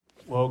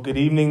Well, good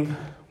evening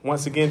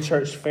once again,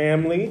 church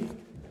family.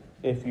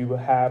 If you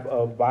have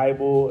a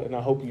Bible, and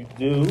I hope you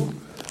do,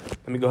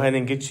 let me go ahead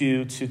and get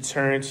you to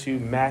turn to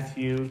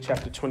Matthew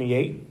chapter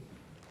 28.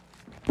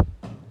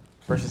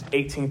 Verses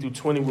 18 through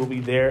 20 will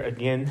be there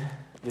again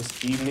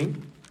this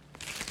evening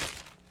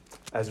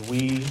as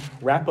we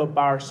wrap up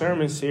our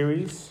sermon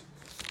series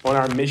on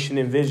our mission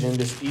and vision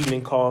this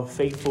evening called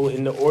Faithful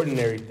in the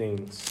Ordinary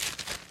Things.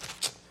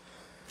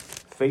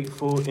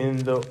 Faithful in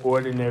the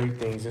ordinary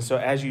things. And so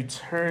as you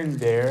turn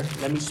there,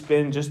 let me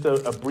spend just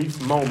a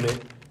brief moment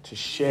to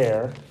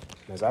share,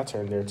 as I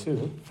turn there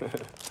too.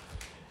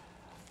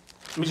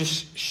 Let me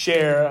just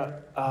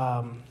share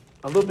a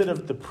little bit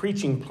of the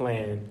preaching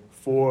plan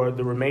for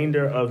the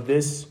remainder of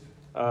this,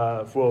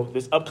 for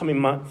this upcoming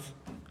month,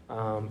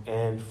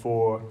 and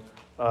for,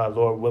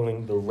 Lord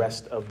willing, the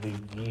rest of the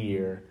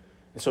year.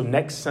 And so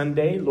next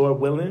Sunday, Lord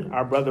willing,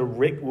 our brother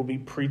Rick will be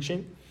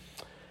preaching.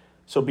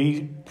 So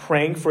be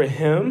praying for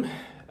him,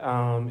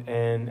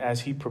 and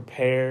as he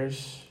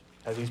prepares,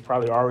 as he's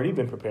probably already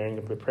been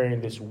preparing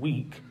this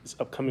week, this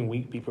upcoming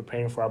week, be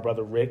preparing for our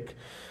brother Rick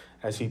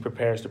as he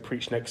prepares to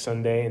preach next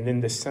Sunday. And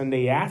then the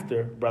Sunday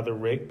after brother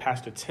Rick,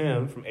 Pastor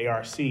Tim from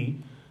ARC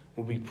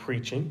will be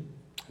preaching.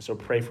 So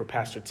pray for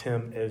Pastor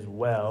Tim as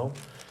well.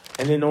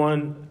 And then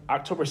on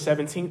October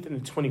 17th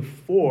and the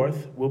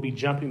 24th, we'll be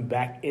jumping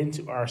back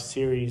into our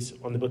series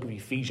on the book of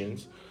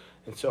Ephesians.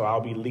 And so I'll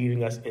be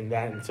leading us in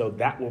that. And so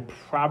that will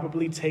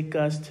probably take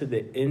us to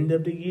the end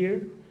of the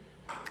year,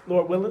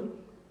 Lord willing.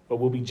 But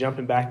we'll be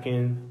jumping back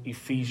in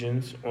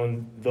Ephesians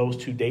on those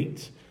two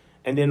dates.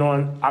 And then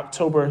on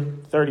October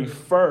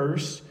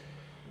 31st,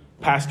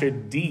 Pastor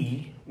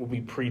D will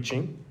be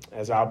preaching,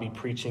 as I'll be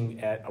preaching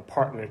at a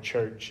partner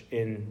church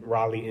in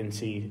Raleigh,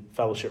 NC,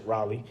 Fellowship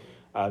Raleigh,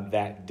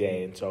 that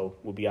day. And so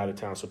we'll be out of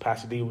town. So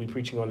Pastor D will be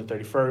preaching on the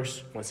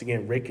 31st. Once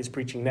again, Rick is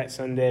preaching that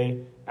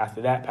Sunday.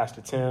 After that,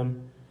 Pastor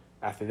Tim.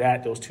 After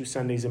that, those 2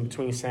 Sundays in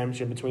between,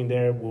 sandwich in between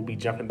there, we'll be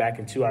jumping back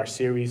into our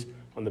series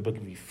on the book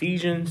of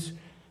Ephesians.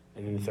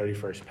 And then the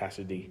 31st,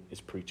 Pastor D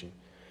is preaching.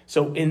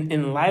 So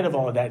in light of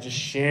all of that, just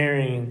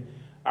sharing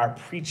our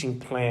preaching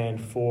plan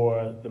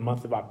for the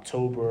month of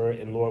October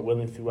and Lord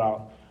willing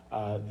throughout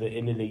the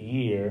end of the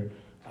year,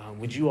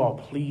 would you all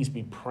please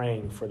be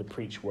praying for the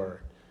preach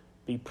word?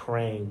 Be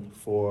praying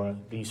for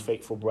these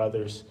faithful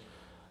brothers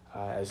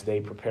as they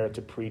prepare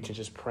to preach, and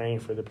just praying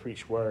for the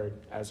preach word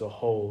as a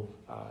whole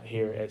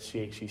here at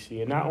CHCC.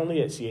 And not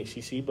only at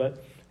CHCC,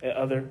 but at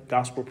other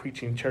gospel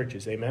preaching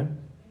churches. Amen?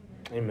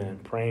 Amen.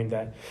 Praying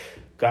that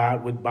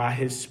God would, by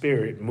his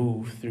Spirit,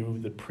 move through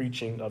the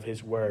preaching of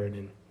his word.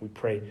 And we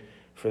pray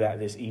for that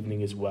this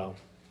evening as well.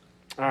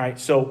 All right,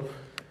 so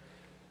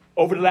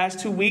over the last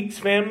 2 weeks,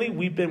 family,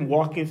 we've been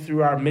walking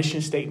through our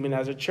mission statement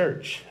as a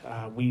church.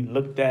 We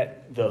looked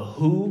at the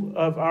who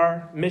of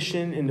our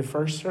mission in the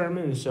first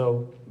sermon, and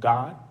so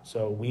God.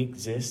 So we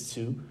exist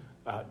to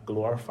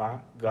glorify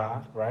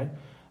God, right?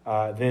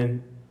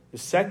 Then the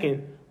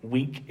second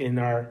week in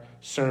our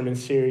sermon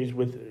series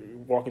with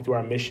walking through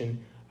our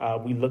mission,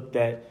 we looked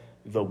at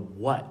the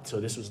what. So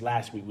this was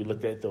last week. We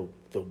looked at the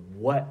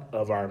what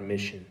of our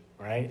mission,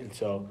 right? And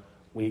so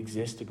we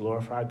exist to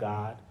glorify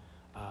God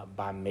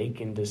by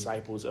making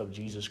disciples of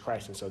Jesus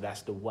Christ. And so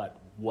that's the what.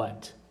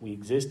 What. We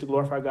exist to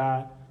glorify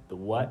God. The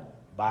what?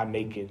 By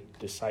making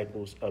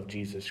disciples of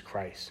Jesus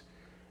Christ.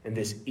 And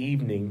this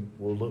evening,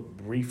 we'll look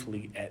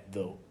briefly at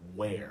the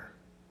where.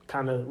 We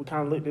kind of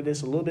looked at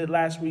this a little bit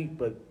last week,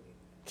 but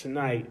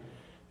tonight,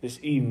 this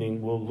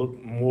evening, we'll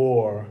look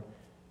more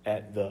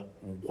at the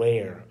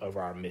where of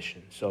our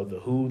mission. So the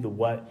who, the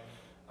what,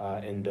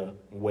 and the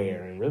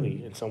where, and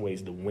really, in some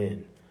ways, the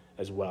when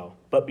as well.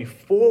 But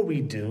before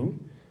we do,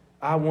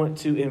 I want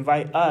to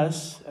invite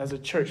us as a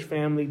church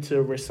family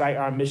to recite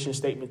our mission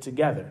statement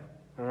together.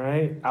 All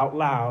right, out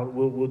loud.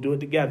 We'll do it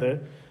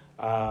together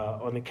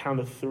on the count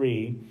of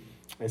 3.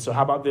 And so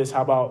how about this?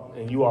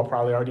 And you all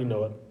probably already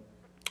know it.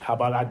 How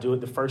about I do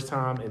it the first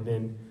time and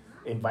then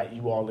invite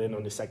you all in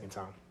on the second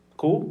time?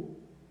 Cool?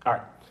 All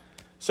right.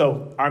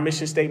 So our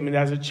mission statement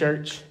as a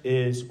church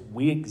is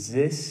we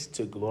exist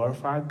to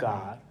glorify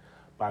God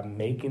by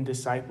making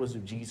disciples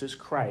of Jesus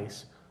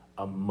Christ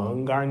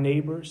among our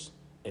neighbors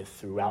and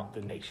throughout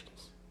the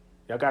nations.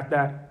 Y'all got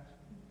that?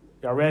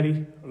 Y'all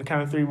ready? On the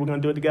count of 3, we're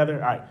going to do it together.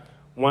 All right.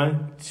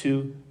 1,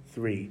 2,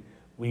 3.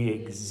 We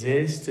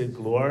exist to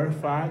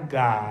glorify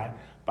God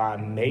by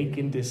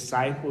making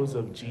disciples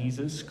of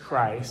Jesus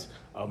Christ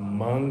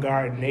among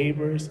our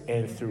neighbors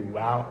and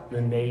throughout the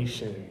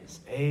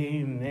nations.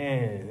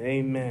 Amen.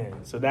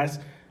 Amen. So that's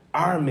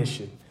our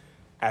mission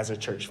as a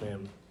church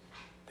family,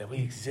 that we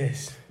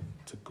exist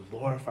to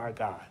glorify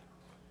God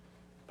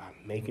by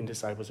making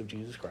disciples of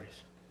Jesus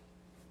Christ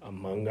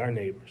among our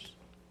neighbors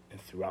and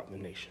throughout the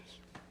nations.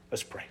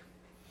 Let's pray.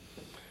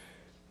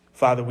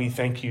 Father, we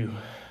thank you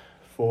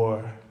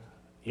for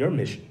your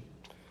mission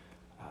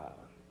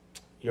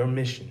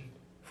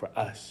for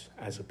us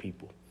as a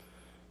people,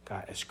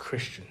 God, as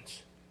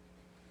Christians,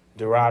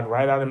 derived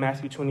right out of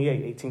Matthew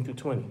 28, 18 through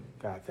 20,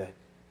 God, that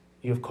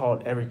you have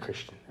called every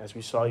Christian, as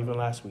we saw even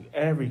last week,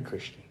 every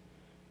Christian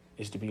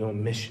is to be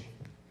on mission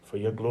for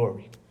your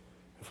glory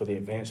and for the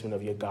advancement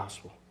of your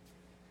gospel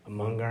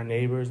among our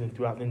neighbors and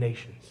throughout the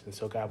nations. And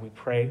so, God, we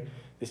pray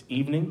this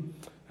evening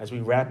as we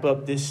wrap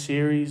up this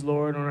series,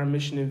 Lord, on our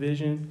mission and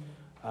vision,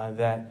 Lord,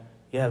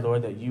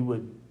 that you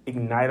would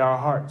ignite our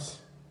hearts,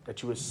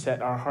 that you would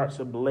set our hearts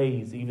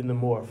ablaze even the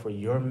more for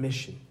your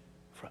mission,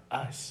 for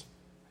us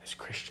as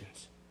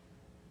Christians,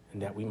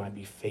 and that we might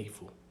be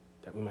faithful,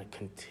 that we might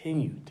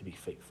continue to be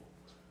faithful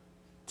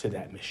to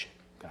that mission,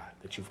 God,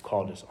 that you've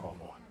called us all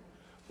on.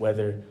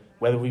 Whether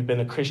we've been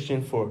a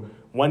Christian for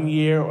 1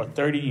 year or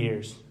 30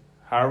 years,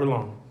 however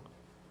long,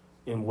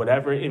 in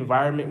whatever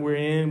environment we're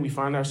in, we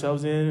find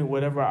ourselves in,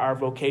 whatever our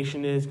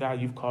vocation is, God,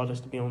 you've called us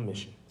to be on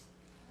mission.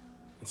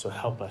 And so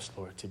help us,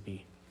 Lord, to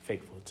be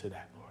faithful to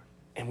that, Lord.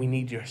 And we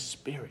need your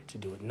Spirit to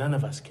do it. None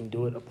of us can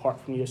do it apart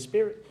from your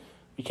Spirit.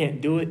 We can't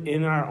do it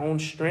in our own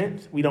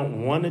strength. We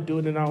don't want to do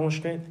it in our own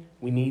strength.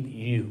 We need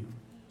you.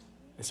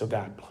 And so,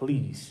 God,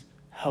 please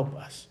help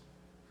us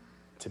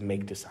to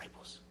make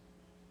disciples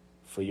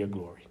for your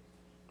glory,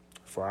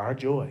 for our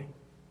joy,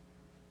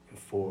 and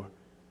for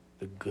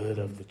the good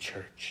of the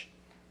church,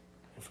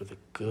 and for the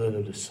good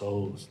of the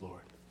souls,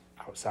 Lord,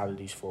 outside of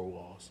these four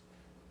walls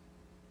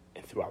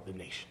and throughout the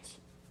nations.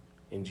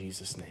 In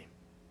Jesus' name,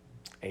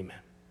 amen.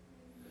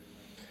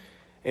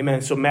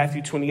 Amen. So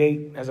Matthew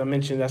 28, as I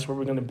mentioned, that's where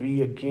we're going to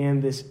be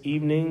again this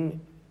evening,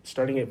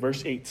 starting at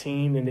verse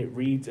 18, and it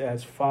reads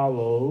as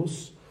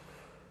follows.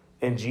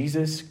 And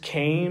Jesus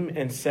came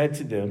and said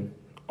to them,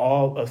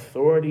 all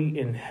authority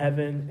in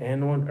heaven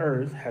and on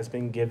earth has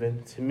been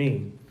given to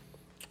me.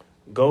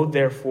 Go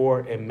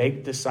therefore and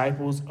make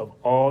disciples of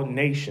all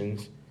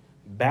nations,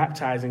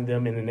 baptizing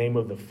them in the name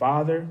of the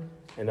Father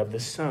and of the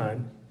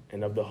Son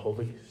and of the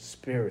Holy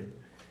Spirit,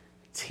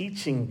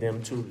 teaching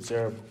them to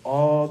observe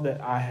all that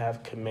I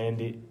have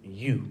commanded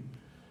you.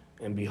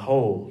 And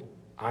behold,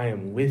 I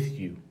am with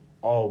you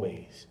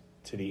always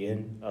to the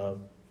end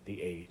of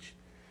the age.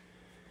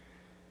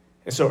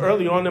 And so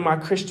early on in my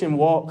Christian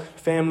walk,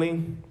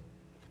 family,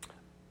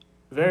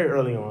 very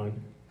early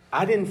on,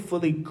 I didn't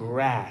fully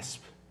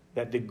grasp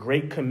that the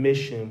Great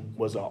Commission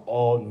was an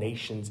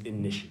all-nations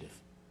initiative.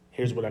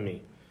 Here's what I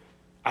mean.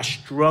 I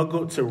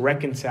struggled to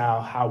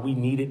reconcile how we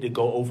needed to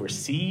go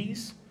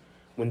overseas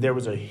when there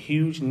was a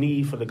huge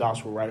need for the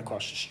gospel right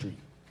across the street.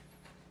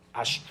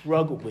 I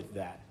struggled with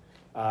that.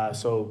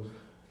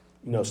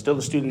 Still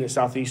a student at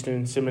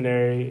Southeastern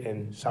Seminary,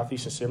 and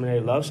Southeastern Seminary,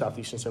 love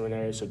Southeastern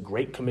Seminary. It's a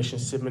great commission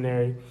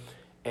seminary.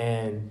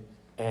 And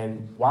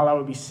while I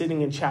would be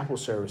sitting in chapel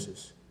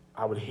services,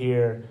 I would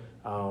hear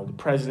the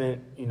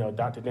president,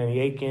 Dr. Danny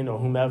Aiken or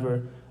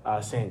whomever,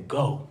 saying,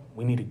 go.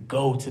 We need to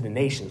go to the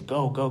nations.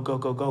 Go, go, go,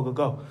 go, go, go,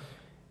 go.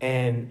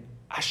 And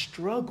I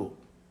struggled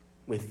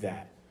with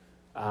that.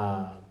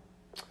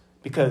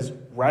 Because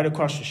right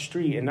across the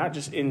street, and not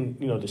just in,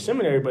 the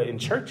seminary, but in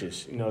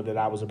churches, that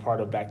I was a part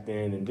of back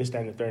then, and this, that,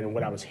 and the third, and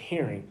what I was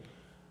hearing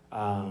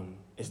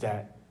is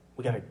that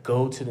we got to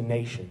go to the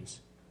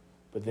nations.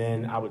 But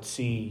then I would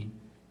see,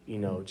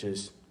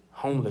 just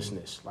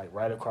homelessness, like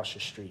right across the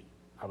street.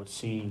 I would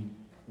see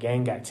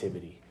gang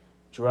activity,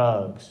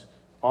 drugs,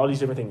 all these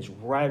different things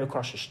right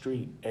across the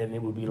street. And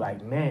it would be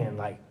like, man,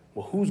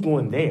 well, who's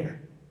going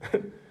there?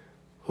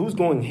 Who's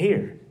going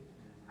here?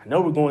 I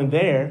know we're going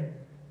there,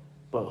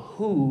 but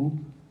who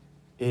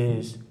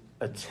is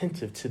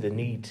attentive to the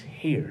needs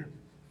here?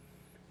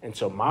 And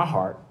so my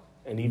heart,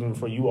 and even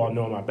for you all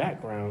knowing my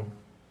background,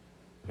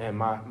 man,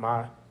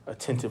 my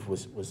attentive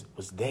was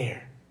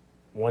there,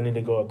 wanting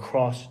to go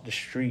across the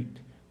street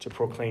to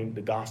proclaim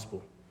the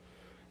gospel.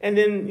 And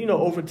then,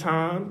 over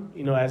time,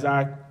 as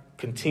I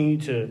continue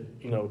to,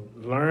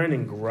 learn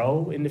and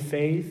grow in the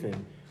faith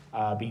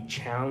and be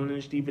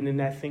challenged even in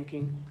that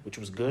thinking, which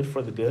was good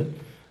for the good,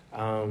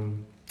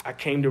 I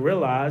came to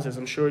realize, as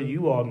I'm sure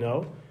you all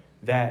know,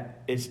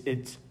 that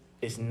it's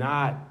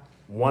not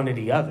one or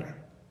the other.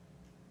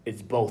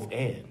 It's both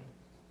and.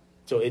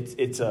 So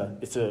it's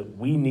a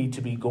we need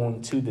to be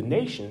going to the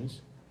nations.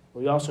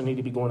 We also need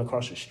to be going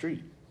across the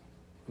street.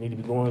 We need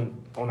to be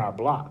going on our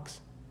blocks.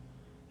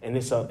 And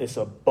it's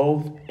a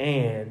both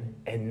and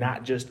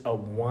not just a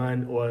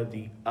one or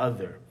the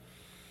other.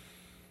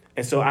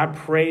 And so I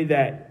pray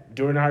that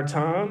during our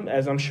time,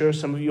 as I'm sure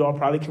some of you all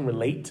probably can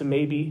relate to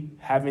maybe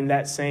having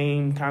that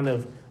same kind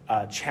of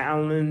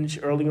challenge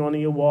early on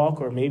in your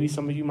walk, or maybe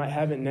some of you might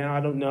have it now,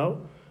 I don't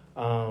know.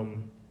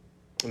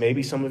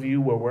 Maybe some of you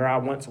were where I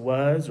once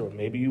was, or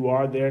maybe you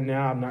are there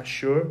now, I'm not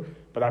sure.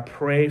 But I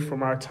pray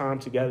from our time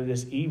together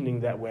this evening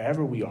that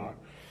wherever we are,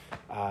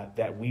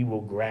 that we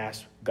will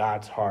grasp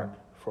God's heart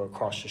for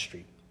across the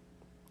street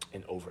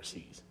and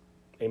overseas.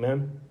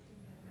 Amen?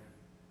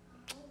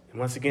 And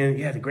once again,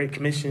 the Great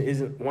Commission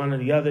isn't one or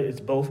the other. It's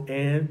both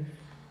and.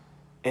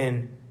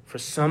 And for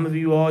some of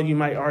you all, you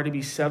might already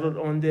be settled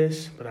on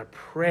this, but I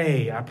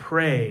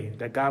pray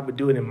that God would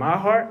do it in my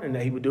heart and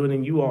that he would do it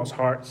in you all's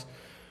hearts,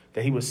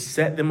 that he would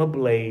set them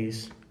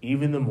ablaze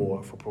even the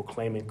more for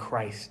proclaiming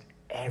Christ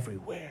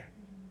everywhere.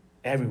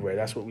 Everywhere.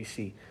 That's what we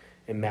see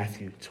in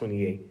Matthew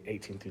 28,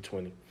 18 through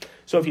 20.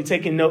 So if you're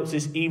taking notes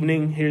this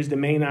evening, here's the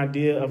main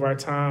idea of our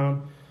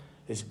time.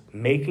 is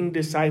making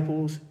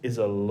disciples is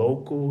a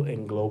local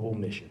and global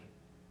mission.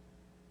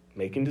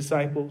 Making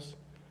disciples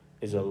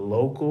is a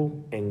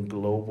local and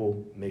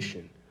global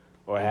mission.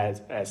 Or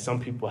as some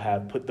people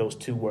have put those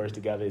two words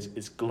together,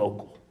 it's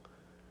global.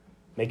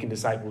 Making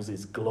disciples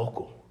is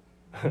global.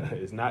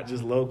 It's not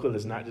just local,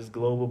 it's not just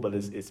global, but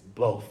it's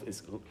both.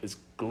 It's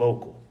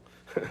global.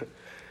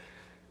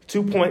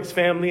 2 points,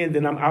 family, and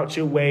then I'm out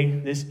your way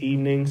this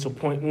evening. So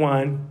point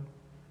 1,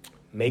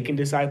 making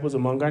disciples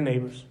among our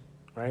neighbors,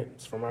 right?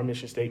 It's from our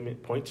mission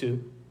statement. Point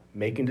 2,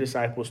 making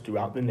disciples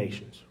throughout the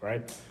nations,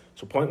 right?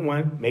 So point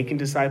 1, making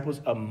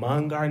disciples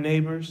among our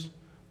neighbors.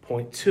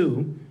 Point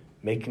 2,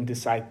 making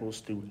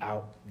disciples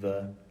throughout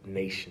the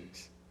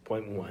nations.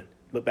 Point 1.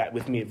 Look back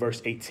with me at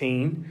verse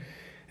 18.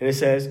 And it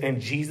says,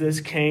 and Jesus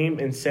came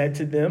and said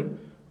to them,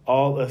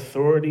 all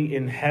authority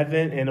in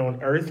heaven and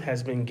on earth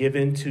has been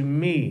given to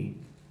me.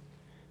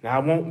 Now, I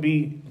won't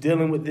be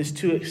dealing with this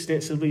too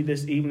extensively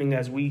this evening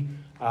as we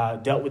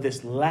dealt with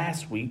this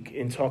last week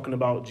in talking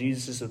about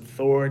Jesus'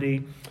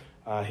 authority,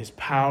 his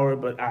power.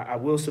 But I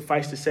will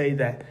suffice to say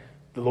that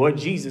the Lord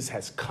Jesus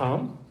has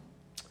come.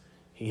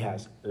 He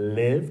has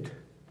lived.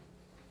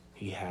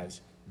 He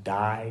has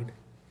died.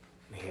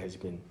 He has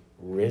been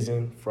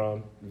risen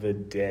from the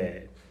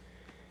dead.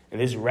 And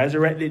this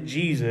resurrected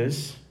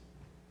Jesus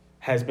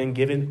has been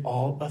given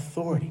all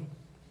authority.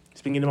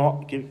 He's been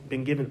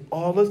given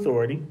all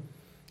authority,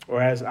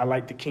 or as I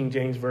like the King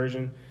James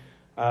Version,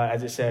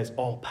 as it says,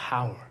 all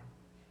power.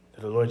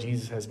 That the Lord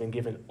Jesus has been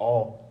given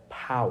all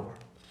power.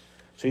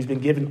 So he's been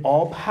given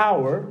all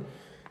power.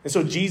 And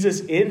so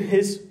Jesus, in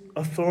his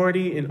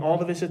authority, in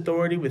all of his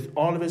authority, with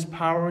all of his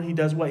power, he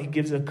does what? He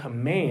gives a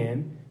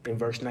command in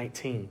verse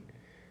 19.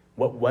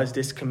 What was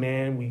this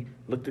command? We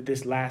looked at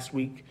this last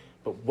week.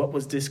 But what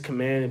was this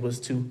command? It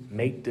was to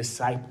make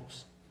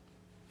disciples.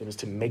 It was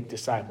to make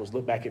disciples.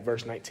 Look back at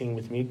verse 19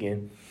 with me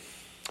again.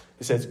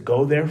 It says,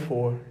 go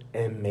therefore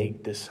and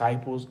make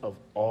disciples of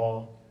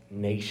all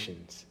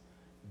nations,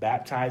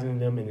 baptizing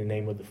them in the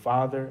name of the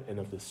Father and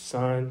of the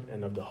Son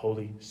and of the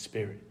Holy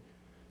Spirit.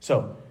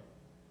 So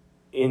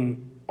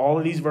in all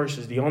of these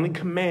verses, the only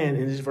command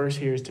in this verse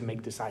here is to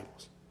make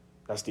disciples.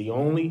 That's the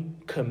only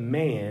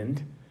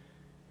command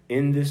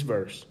in this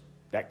verse.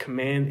 That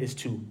command is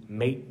to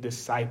make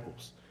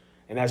disciples.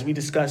 And as we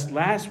discussed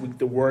last week,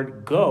 the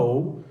word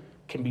go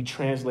can be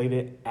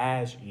translated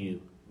as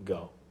you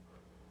go.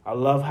 I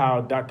love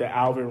how Dr.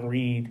 Alvin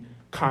Reed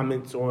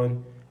comments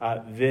on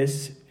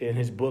this in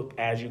his book,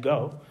 As You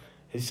Go.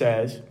 He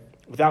says,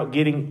 without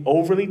getting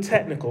overly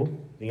technical,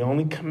 the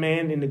only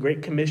command in the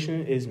Great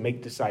Commission is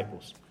make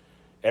disciples.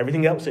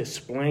 Everything else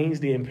explains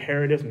the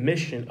imperative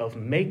mission of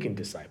making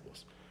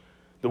disciples.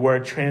 The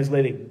word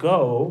translated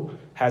go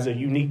has a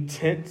unique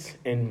tense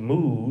and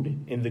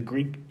mood in the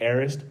Greek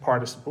aorist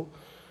participle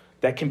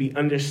that can be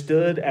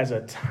understood as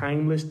a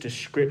timeless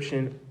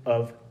description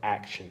of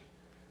action.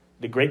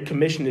 The Great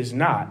Commission is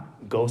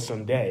not go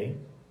someday.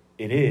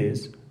 It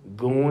is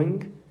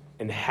going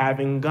and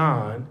having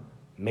gone,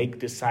 make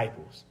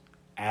disciples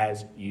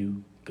as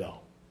you go.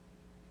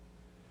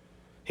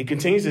 He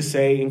continues to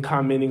say in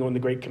commenting on the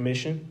Great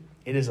Commission,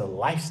 it is a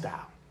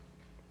lifestyle.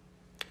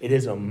 It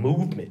is a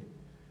movement.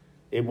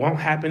 It won't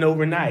happen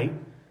overnight.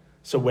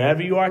 So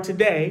wherever you are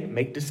today,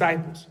 make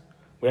disciples.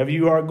 Wherever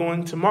you are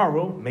going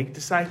tomorrow, make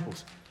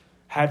disciples.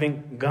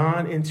 Having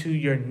gone into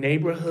your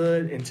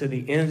neighborhood and to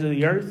the ends of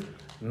the earth,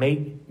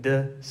 make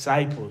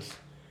disciples.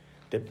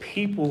 The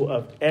people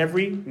of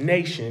every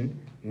nation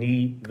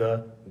need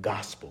the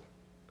gospel.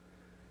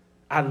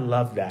 I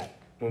love that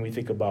when we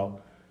think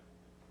about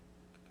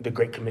the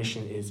Great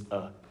Commission is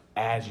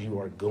as you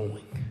are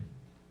going.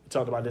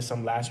 Talked about this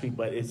some last week,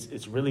 but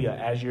it's really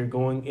as you're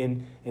going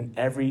in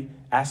every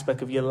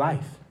aspect of your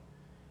life,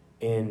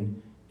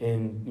 in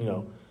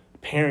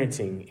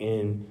parenting,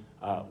 in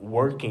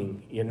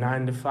working your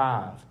 9 to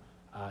 5,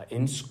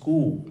 in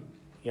school,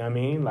 you know what I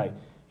mean? Like,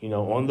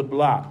 on the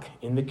block,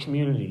 in the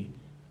community,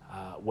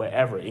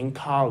 wherever, in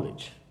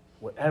college,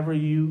 whatever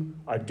you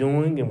are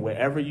doing and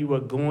wherever you are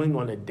going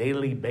on a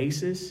daily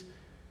basis,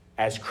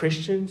 as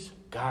Christians,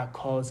 God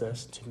calls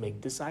us to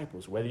make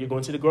disciples, whether you're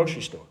going to the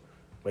grocery store,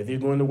 whether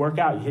you're going to work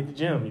out, you hit the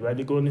gym, you're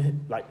ready to go in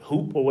the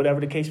hoop or whatever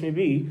the case may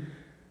be,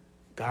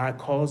 God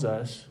calls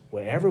us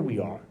wherever we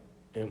are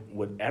and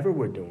whatever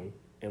we're doing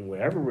and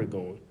wherever we're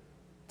going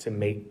to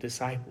make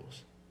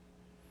disciples.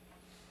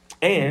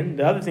 And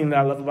the other thing that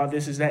I love about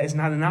this is that it's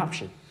not an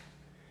option.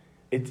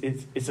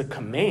 It's a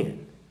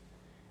command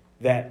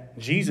that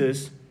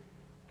Jesus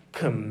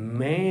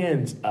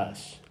commands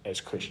us as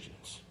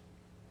Christians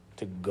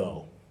to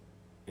go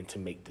and to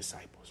make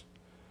disciples.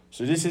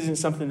 So this isn't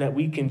something that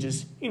we can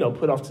just,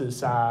 put off to the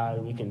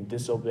side. We can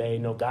disobey.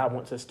 No, God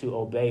wants us to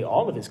obey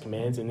all of his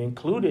commands, and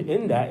included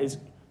in that is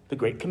the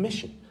Great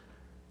Commission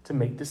to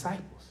make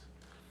disciples.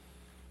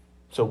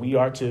 So we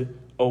are to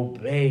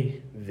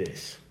obey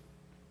this.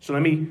 So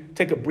let me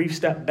take a brief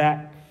step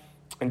back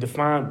and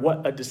define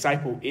what a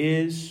disciple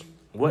is.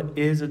 What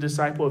is a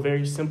disciple? A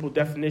very simple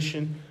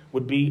definition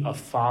would be a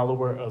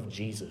follower of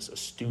Jesus, a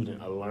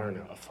student, a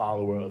learner, a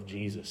follower of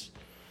Jesus.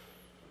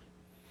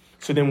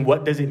 So then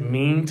what does it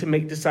mean to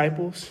make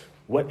disciples?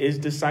 What is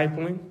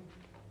discipling?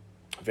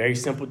 A very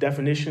simple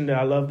definition that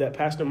I love that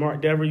Pastor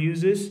Mark Dever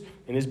uses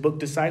in his book,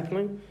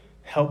 Discipling,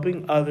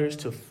 helping others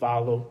to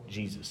follow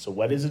Jesus. So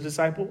what is a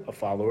disciple? A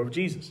follower of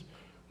Jesus.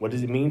 What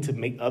does it mean to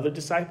make other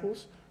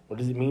disciples? What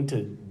does it mean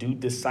to do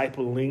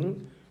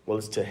discipling? Well,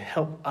 it's to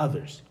help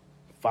others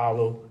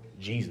follow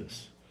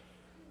Jesus.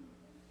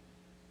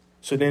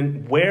 So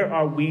then where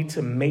are we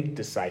to make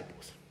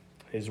disciples?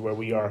 Is where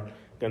we are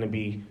going to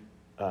be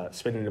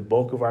spending the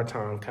bulk of our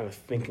time kind of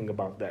thinking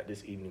about that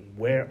this evening.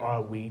 Where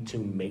are we to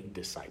make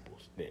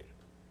disciples then?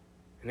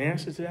 And the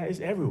answer to that is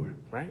everywhere,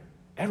 right?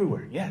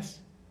 Everywhere, yes,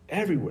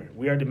 everywhere.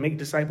 We are to make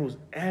disciples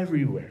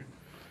everywhere.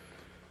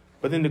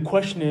 But then the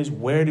question is,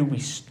 where do we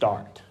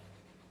start?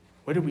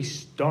 Where do we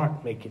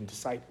start making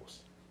disciples?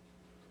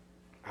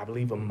 I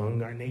believe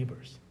among our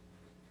neighbors.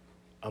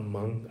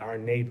 Among our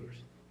neighbors.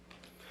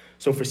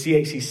 So for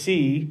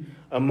CHCC,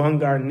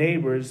 among our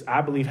neighbors, I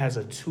believe has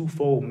a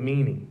twofold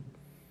meaning.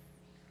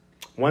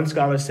 One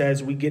scholar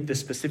says we get the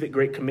specific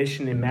Great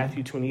Commission in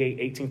Matthew 28,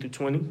 18 through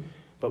 20,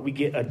 but we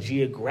get a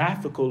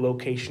geographical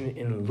location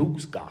in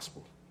Luke's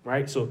gospel,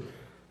 right? So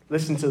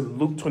listen to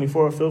Luke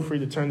 24. Feel free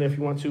to turn there if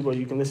you want to, but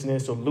you can listen in.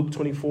 So Luke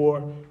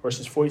 24,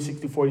 verses 46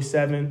 through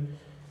 47.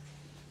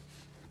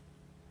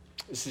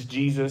 This is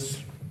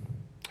Jesus.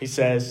 He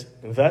says,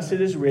 "Thus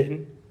it is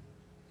written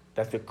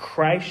that the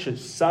Christ should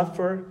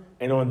suffer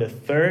and on the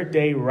third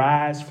day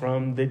rise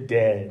from the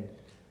dead,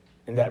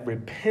 and that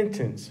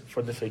repentance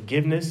for the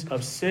forgiveness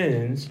of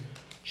sins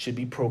should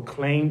be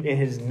proclaimed in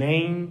his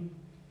name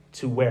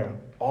to where?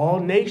 All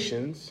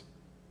nations,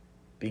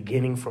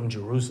 beginning from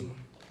Jerusalem."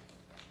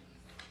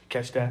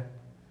 Catch that?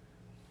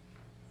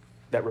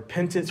 That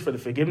repentance for the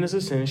forgiveness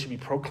of sins should be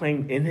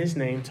proclaimed in his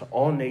name to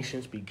all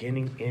nations,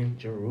 beginning in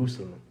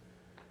Jerusalem.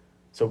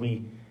 So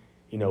we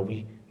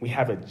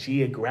have a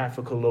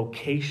geographical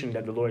location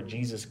that the Lord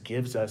Jesus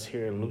gives us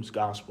here in Luke's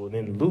gospel. And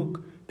then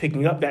Luke,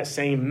 picking up that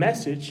same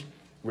message,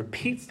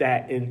 repeats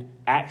that in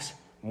Acts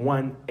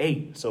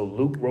 1:8. So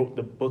Luke wrote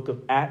the book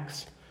of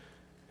Acts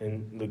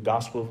and the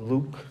gospel of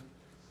Luke.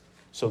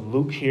 So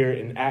Luke here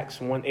in Acts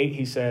 1:8,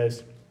 he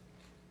says,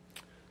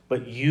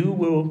 "But you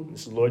will,"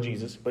 this is Lord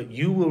Jesus, "but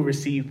you will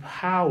receive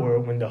power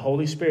when the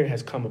Holy Spirit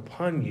has come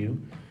upon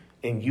you,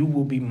 and you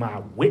will be my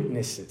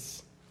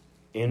witnesses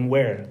in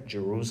where?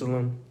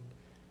 Jerusalem,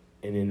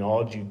 and in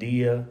all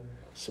Judea,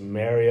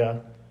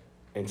 Samaria,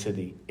 and to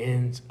the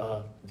ends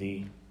of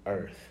the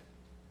earth."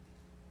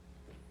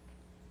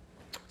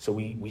 So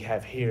we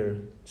have here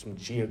some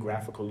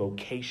geographical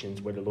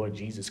locations where the Lord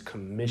Jesus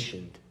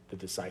commissioned the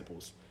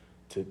disciples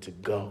to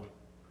go.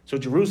 So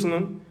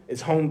Jerusalem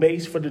is home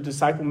base for the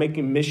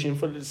disciple-making mission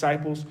for the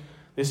disciples.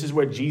 This is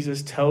where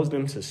Jesus tells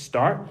them to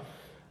start.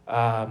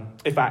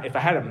 If I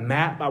had a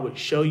map, I would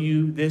show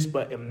you this,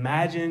 but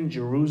imagine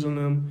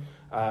Jerusalem,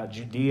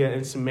 Judea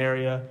and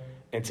Samaria,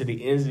 and to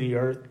the ends of the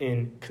earth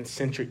in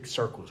concentric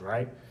circles,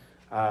 right?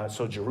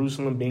 So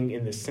Jerusalem being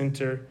in the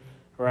center,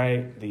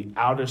 right? The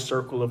outer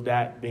circle of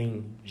that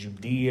being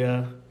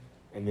Judea,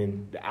 and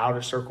then the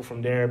outer circle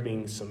from there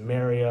being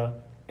Samaria,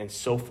 and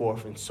so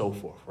forth,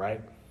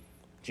 right?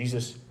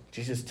 Jesus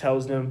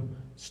tells them,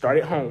 start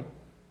at home,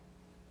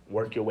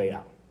 work your way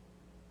out.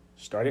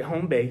 Start at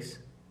home base,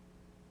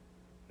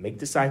 make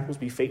disciples,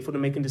 be faithful to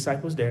making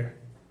disciples there.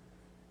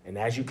 And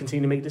as you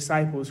continue to make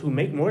disciples who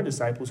make more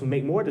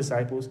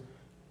disciples,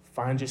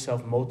 find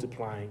yourself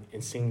multiplying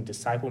and seeing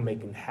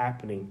disciple-making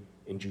happening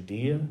in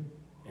Judea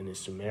and in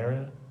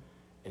Samaria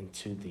and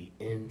to the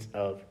ends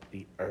of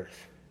the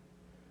earth.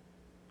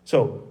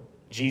 So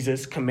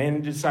Jesus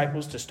commanded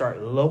disciples to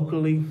start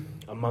locally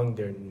among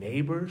their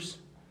neighbors.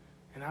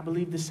 And I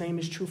believe the same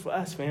is true for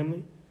us,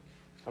 family.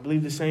 I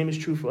believe the same is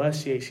true for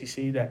us,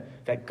 CHCC,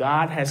 that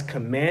God has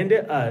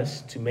commanded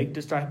us to make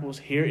disciples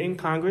here in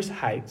Congress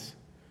Heights.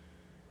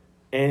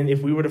 And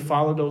if we were to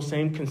follow those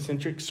same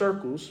concentric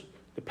circles,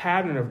 the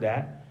pattern of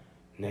that,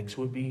 next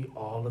would be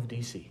all of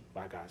D.C.,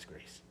 by God's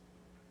grace.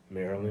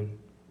 Maryland,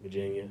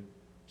 Virginia,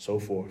 so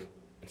forth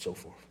and so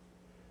forth.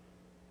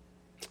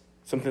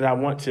 Something that I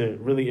want to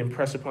really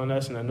impress upon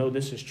us, and I know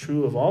this is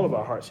true of all of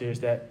our hearts here,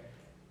 is that,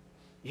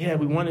 yeah,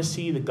 we want to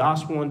see the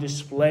gospel on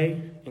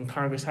display in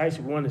Congress Heights.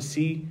 We want to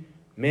see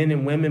men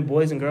and women,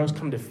 boys and girls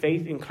come to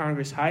faith in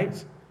Congress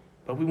Heights.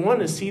 But we want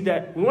to see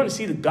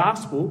the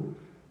gospel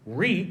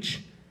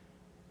reach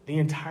the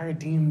entire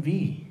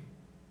DMV.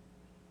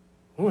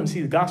 We want to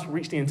see the gospel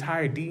reach the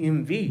entire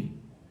DMV.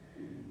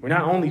 We're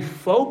not only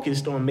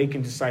focused on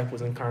making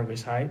disciples in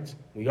Congress Heights.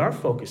 We are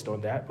focused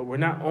on that, but we're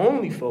not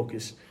only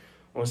focused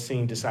on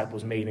seeing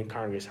disciples made in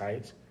Congress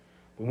Heights.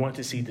 We want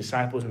to see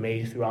disciples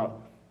made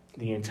throughout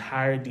the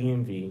entire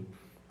DMV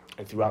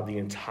and throughout the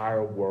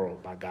entire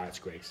world by God's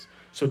grace.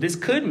 So this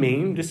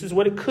is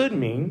what it could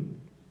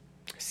mean,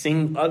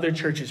 seeing other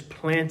churches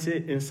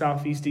planted in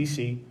Southeast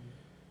DC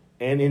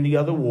and in the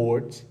other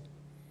wards,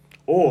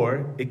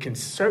 or it can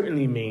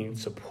certainly mean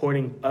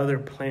supporting other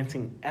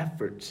planting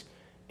efforts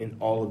in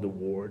all of the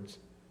wards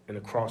and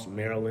across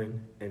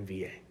Maryland and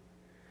VA.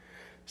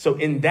 So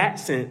in that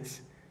sense,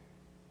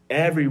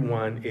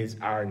 everyone is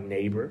our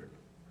neighbor,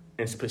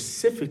 and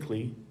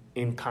specifically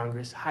in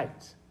Congress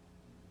Heights.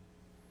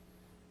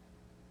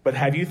 But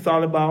have you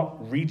thought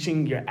about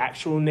reaching your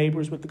actual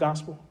neighbors with the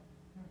gospel?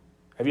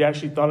 Have you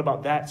actually thought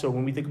about that? So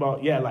when we think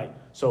about,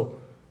 so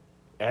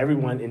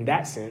everyone in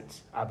that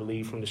sense, I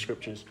believe from the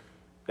scriptures,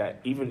 that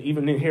even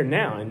in here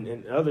now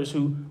and others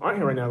who aren't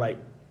here right now, like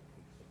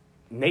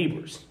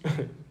neighbors,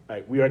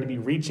 like we are to be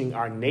reaching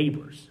our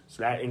neighbors.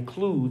 So that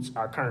includes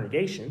our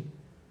congregation.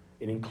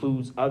 It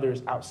includes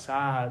others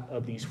outside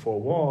of these four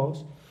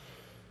walls.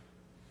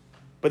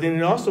 But then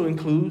it also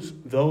includes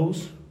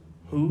those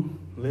who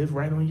live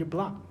right on your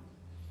block.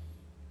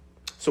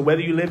 So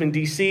whether you live in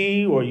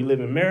D.C. or you live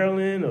in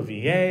Maryland or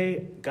VA,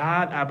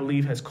 God, I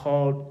believe, has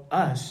called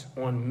us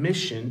on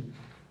mission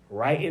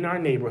right in our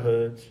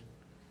neighborhoods,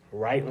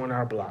 right on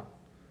our block.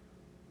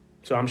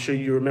 So I'm sure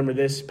you remember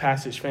this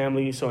passage,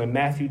 family. So in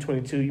Matthew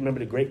 22, you remember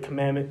the great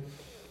commandment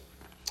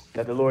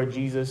that the Lord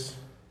Jesus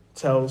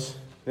tells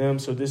them.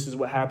 So this is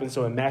what happens.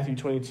 So in Matthew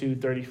 22,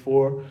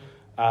 34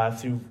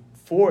 through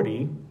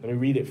 40, let me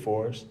read it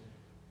for us.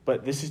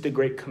 But this is the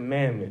great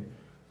commandment.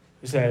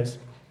 It says,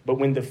 "But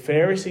when the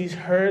Pharisees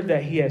heard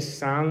that he had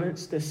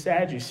silenced the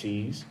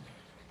Sadducees,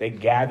 they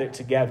gathered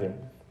together.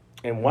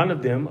 And one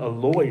of them, a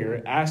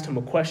lawyer, asked him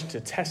a question to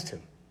test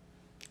him.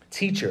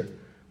 'Teacher,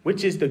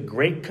 which is the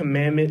great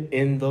commandment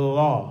in the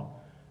law?'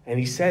 And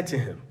he said to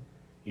him,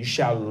 'You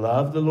shall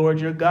love the Lord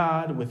your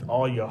God with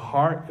all your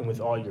heart and with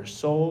all your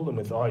soul and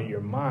with all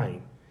your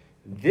mind.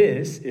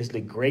 This is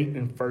the great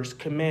and first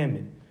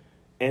commandment.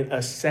 And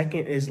a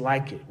second is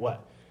like it.'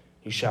 What?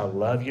 'You shall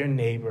love your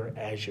neighbor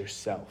as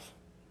yourself.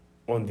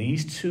 On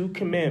these two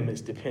commandments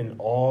depend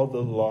all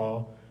the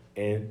law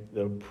and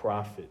the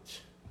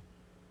prophets.'"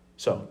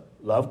 So,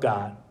 love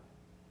God,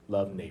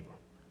 love neighbor.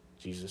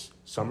 Jesus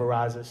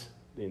summarizes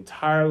the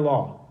entire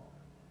law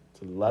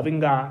to loving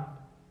God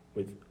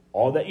with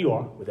all that you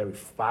are, with every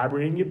fiber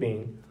in your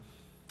being,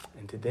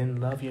 and to then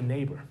love your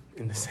neighbor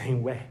in the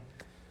same way.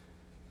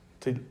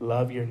 To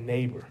love your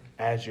neighbor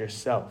as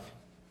yourself.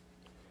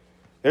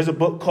 There's a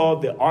book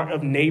called The Art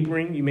of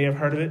Neighboring. You may have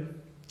heard of it.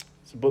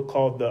 It's a book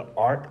called The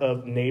Art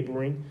of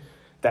Neighboring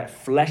that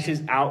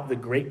fleshes out the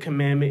great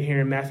commandment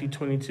here in Matthew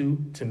 22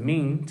 to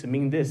mean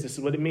this. This is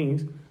what it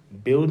means.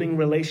 Building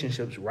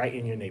relationships right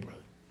in your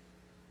neighborhood.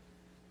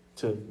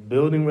 To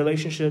building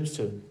relationships,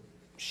 to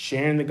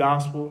sharing the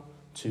gospel,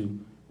 to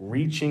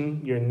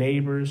reaching your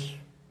neighbors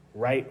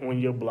right on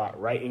your block,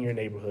 right in your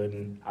neighborhood.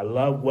 And I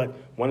love what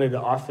one of the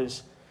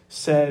authors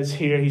says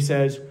here. He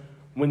says,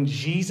 when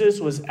Jesus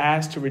was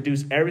asked to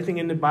reduce everything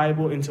in the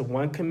Bible into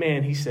one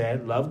command, he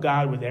said, love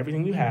God with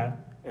everything you have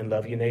and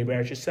love your neighbor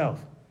as yourself.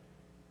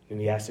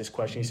 And he asked this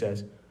question. He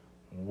says,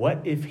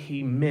 what if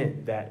he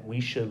meant that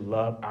we should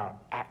love our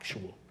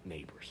actual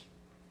neighbors?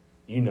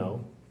 You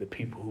know, the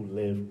people who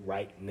live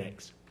right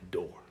next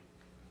door.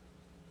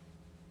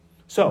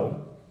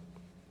 So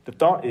the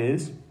thought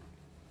is,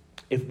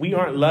 if we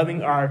aren't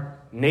loving our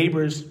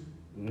neighbors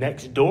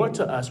next door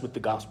to us with the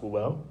gospel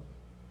well,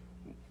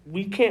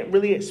 we can't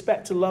really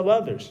expect to love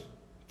others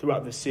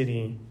throughout the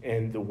city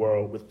and the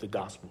world with the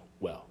gospel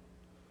well.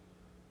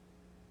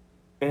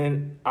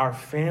 And our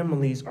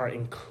families are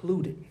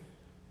included.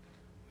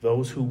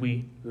 Those who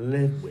we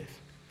live with,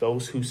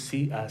 those who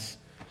see us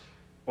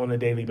on a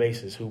daily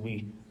basis, who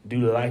we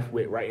do life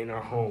with right in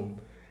our home.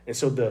 And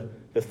so the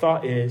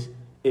thought is,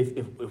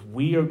 if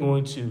we are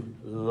going to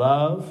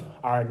love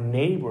our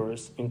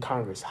neighbors in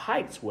Congress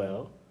Heights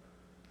well,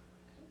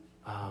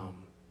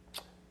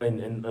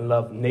 and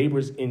love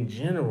neighbors in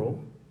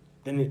general,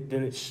 then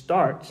it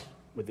starts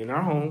within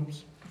our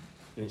homes,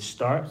 and it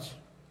starts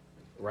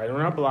right on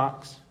our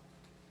blocks,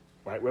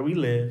 right where we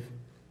live,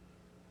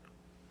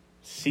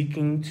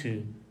 seeking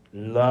to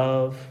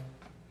love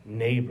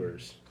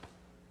neighbors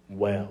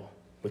well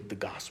with the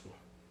gospel.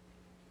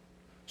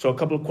 So a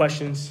couple of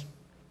questions,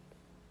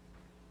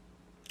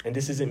 and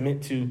this isn't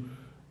meant to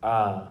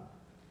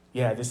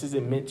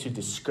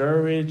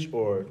discourage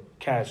or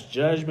cast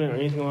judgment or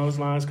anything along those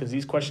lines, because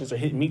these questions are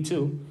hitting me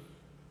too.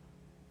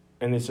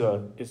 And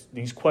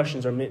these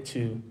questions are meant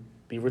to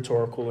be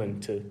rhetorical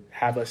and to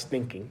have us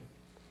thinking.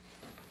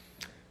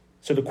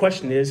 So the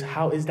question is,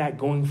 how is that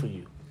going for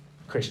you,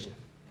 Christian?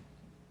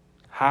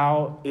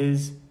 How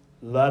is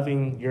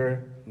loving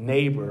your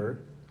neighbor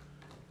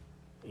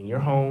in your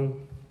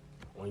home,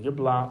 on your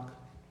block,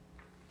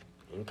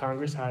 in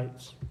Congress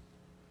Heights,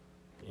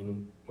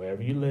 in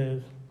wherever you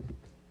live,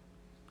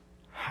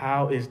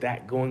 how is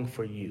that going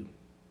for you?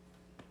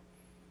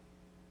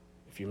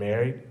 If you're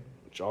married,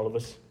 which all of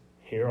us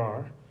here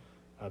are,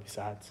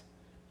 besides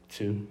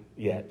two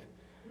yet.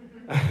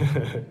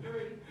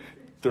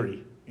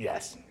 Three,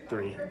 yes,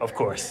 three, of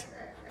course.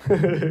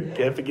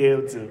 Can't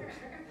forget two.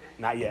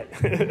 Not yet.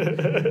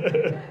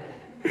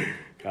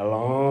 Got a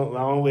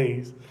long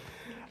ways.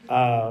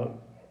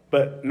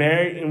 But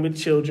married and with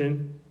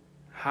children,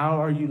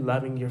 how are you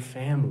loving your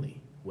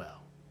family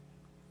well?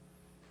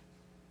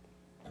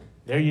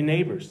 They're your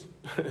neighbors.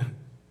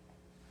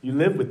 You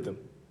live with them.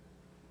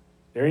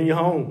 They're in your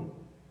home.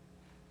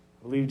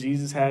 I believe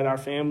Jesus had our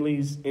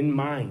families in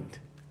mind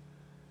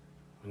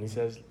when he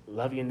says,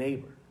 love your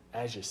neighbor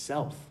as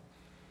yourself.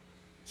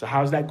 So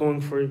how's that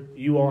going for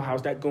you all?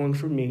 How's that going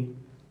for me?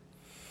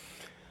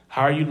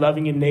 How are you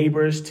loving your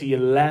neighbors to your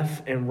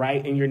left and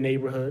right in your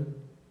neighborhood?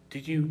 Do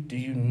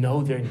you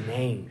know their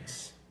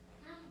names?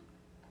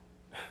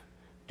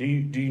 Do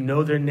you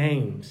know their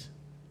names?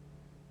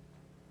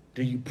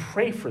 Do you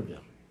pray for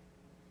them?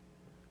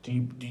 Do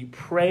you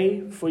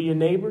pray for your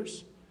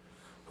neighbors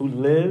who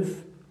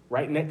live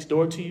right next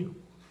door to you,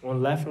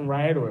 on left and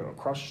right, or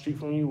across the street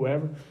from you,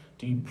 wherever?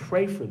 Do you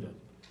pray for them?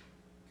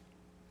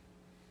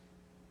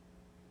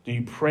 Do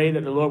you pray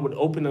that the Lord would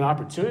open an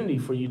opportunity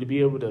for you to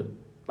be able to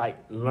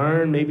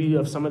learn maybe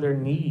of some of their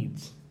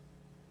needs,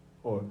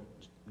 or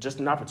just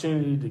an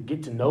opportunity to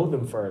get to know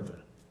them further?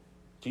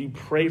 Do you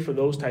pray for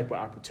those type of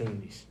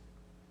opportunities?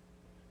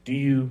 Do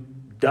you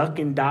duck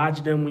and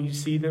dodge them when you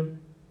see them?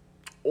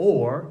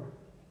 Or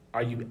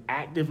are you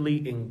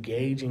actively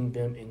engaging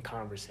them in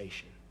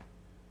conversation?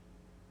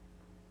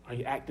 Are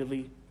you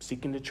actively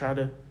seeking to try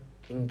to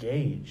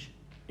engage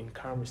in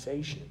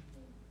conversation,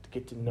 to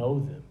get to know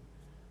them,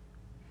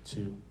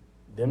 to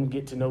them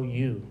get to know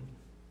you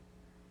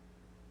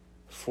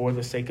for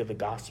the sake of the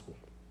gospel?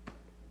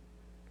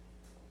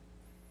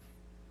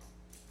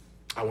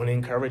 I want to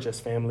encourage us,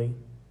 family,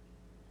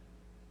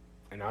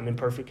 and I'm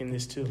imperfect in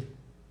this too.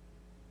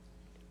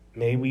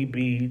 May we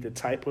be the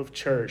type of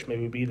church, may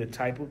we be the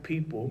type of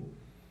people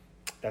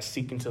that's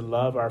seeking to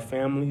love our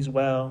families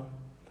well,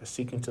 that's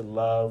seeking to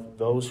love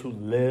those who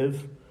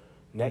live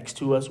next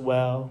to us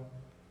well,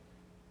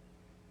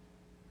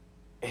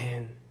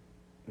 and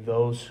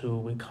those who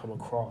we come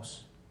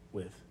across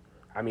with.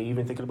 I mean,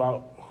 even thinking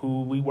about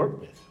who we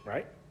work with,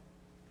 right?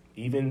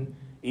 Even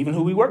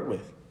who we work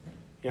with.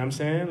 You know what I'm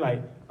saying?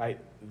 Like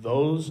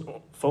those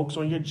folks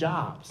on your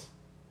jobs.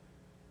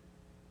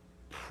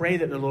 Pray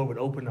that the Lord would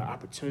open an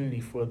opportunity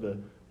for the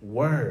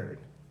word,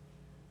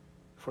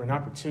 for an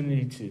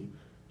opportunity to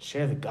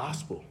share the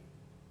gospel.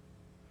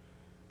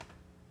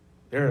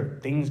 There are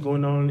things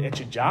going on at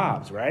your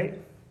jobs, right?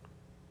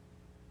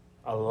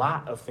 A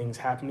lot of things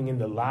happening in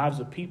the lives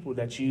of people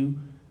that you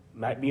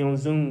might be on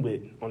Zoom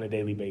with on a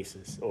daily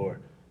basis. Or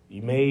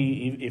you may,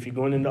 if you're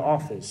going in the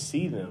office,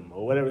 see them,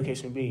 or whatever the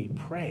case may be.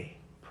 Pray.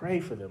 Pray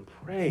for them.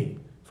 Pray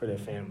for their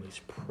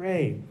families.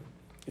 Pray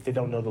if they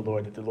don't know the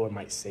Lord, that the Lord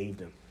might save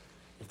them.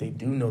 If they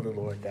do know the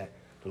Lord, that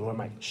the Lord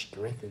might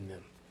strengthen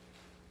them.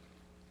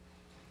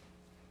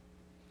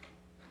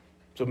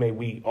 So may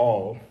we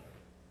all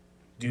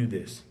do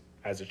this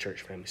as a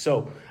church family.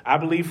 So I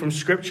believe from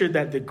Scripture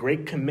that the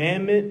Great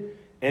Commandment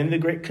and the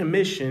Great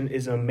Commission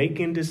is a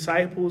making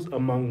disciples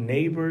among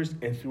neighbors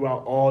and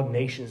throughout all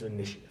nations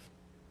initiative.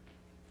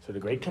 So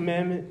the Great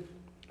Commandment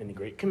and the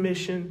Great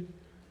Commission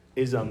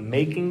is a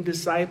making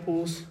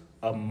disciples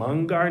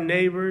among our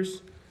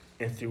neighbors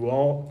and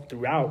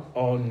throughout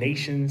all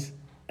nations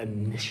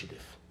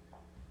initiative.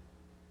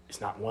 It's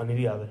not one or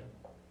the other.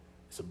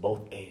 It's a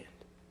both and.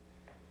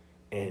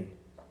 And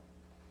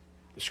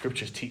the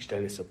Scriptures teach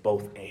that it's a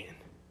both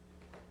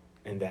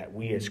and that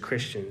we as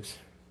Christians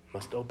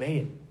must obey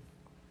it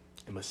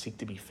and must seek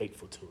to be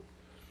faithful to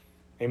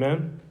it.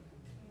 Amen?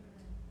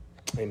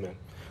 Amen.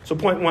 So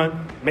point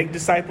one, make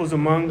disciples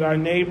among our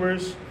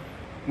neighbors,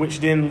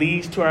 which then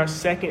leads to our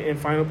second and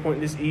final point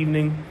this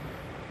evening,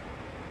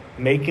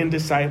 making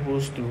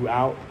disciples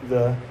throughout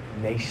the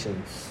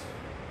nations.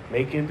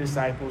 Making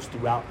disciples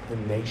throughout the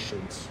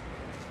nations.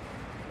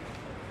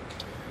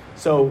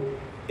 So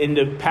in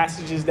the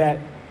passages that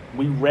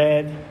we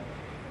read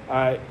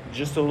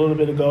just a little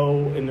bit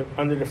ago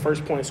under the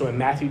first point, so in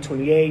Matthew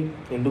 28,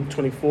 in Luke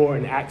 24,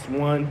 and Acts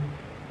 1,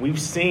 we've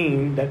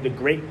seen that the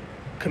Great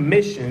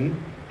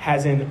Commission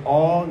has an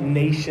all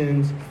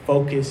nations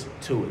focus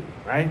to it,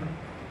 right?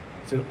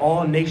 It's an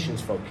all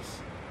nations focus.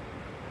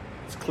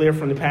 It's clear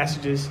from the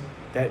passages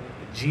that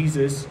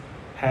Jesus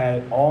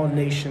had all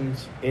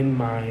nations in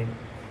mind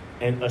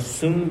and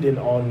assumed in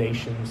all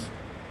nations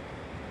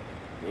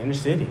the inner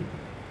city,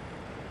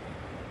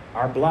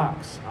 our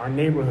blocks, our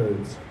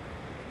neighborhoods.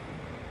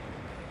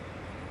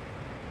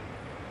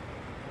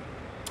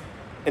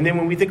 And then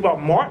when we think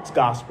about Mark's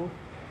gospel,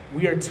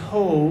 we are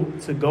told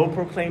to go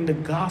proclaim the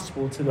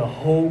gospel to the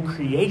whole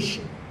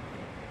creation.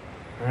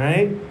 All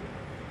right?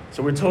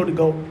 So we're told to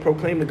go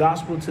proclaim the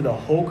gospel to the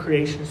whole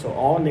creation, so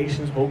all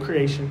nations, whole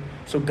creation.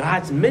 So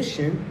God's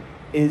mission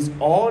is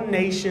all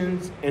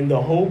nations and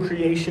the whole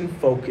creation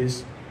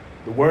focus.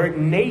 The word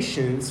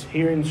nations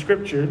here in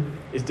Scripture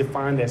is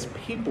defined as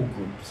people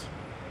groups.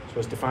 So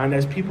it's defined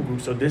as people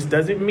groups. So this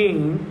doesn't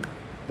mean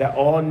that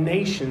all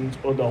nations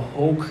or the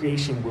whole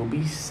creation will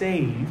be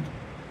saved.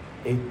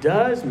 It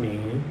does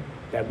mean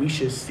that we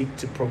should seek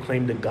to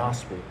proclaim the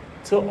gospel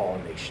to all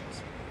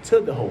nations,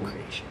 to the whole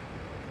creation.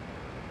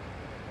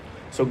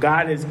 So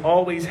God has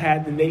always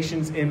had the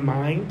nations in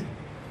mind.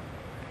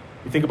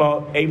 You think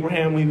about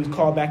Abraham when he was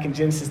called back in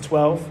Genesis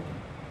 12.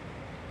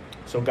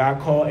 So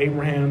God called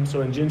Abraham.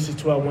 So in Genesis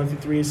 12,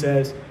 1-3, it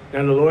says,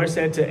 "Now the Lord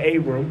said to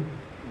Abram,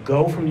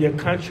 Go from your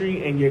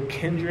country and your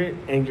kindred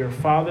and your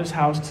father's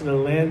house to the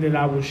land that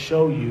I will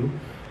show you,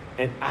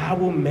 and I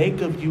will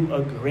make of you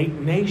a great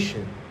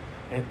nation,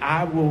 and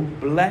I will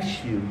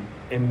bless you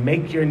and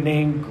make your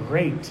name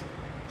great,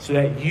 so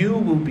that you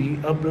will be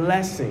a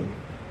blessing.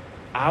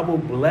 I will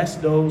bless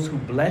those who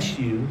bless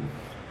you,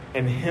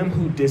 and him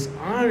who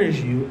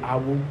dishonors you I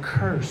will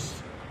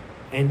curse.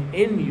 And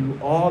in you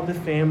all the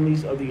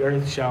families of the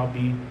earth shall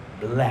be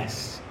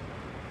blessed.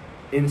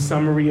 In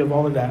summary of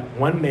all of that,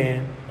 one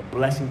man, a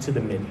blessing to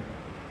the many,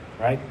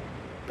 right?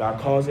 God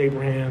calls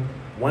Abraham,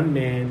 one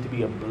man, to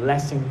be a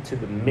blessing to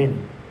the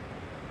many.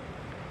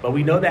 But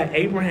we know that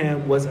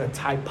Abraham was a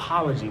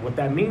typology. What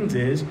that means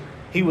is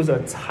he was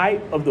a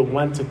type of the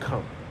one to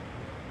come.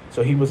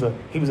 So he was a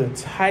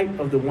type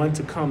of the one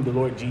to come, the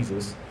Lord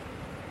Jesus.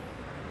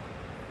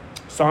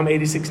 Psalm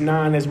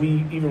 86:9, as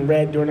we even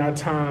read during our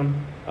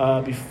time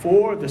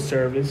before the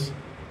service,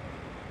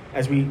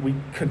 as we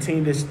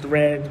continue this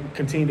thread, we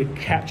continue to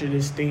capture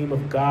this theme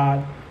of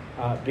God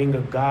being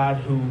a God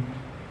who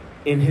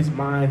in his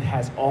mind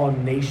has all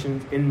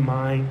nations in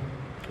mind.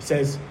 It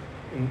says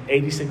in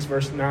 86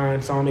 verse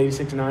 9, Psalm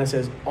 86:9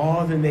 says,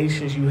 all the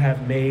nations you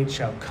have made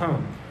shall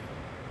come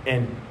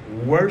and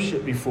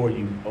worship before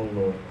you, O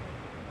Lord,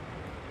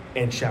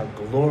 and shall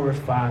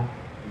glorify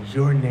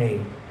your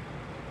name.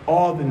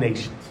 All the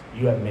nations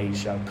you have made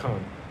shall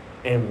come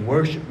and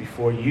worship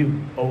before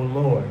you, O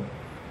Lord,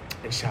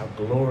 and shall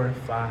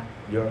glorify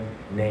your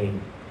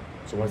name.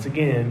 So once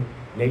again,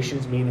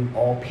 nations meaning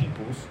all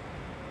peoples,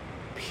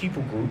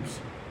 people groups,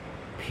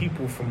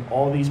 people from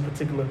all these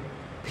particular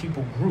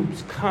people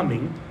groups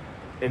coming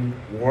and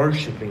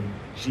worshiping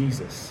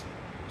Jesus.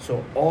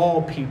 So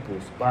all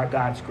peoples, by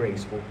God's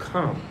grace, will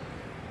come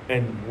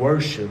and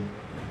worship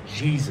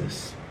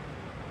Jesus.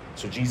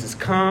 So Jesus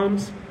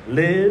comes,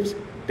 lives,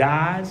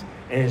 dies,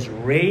 and is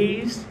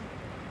raised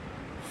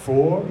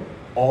for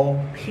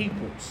all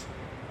peoples.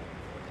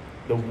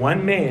 The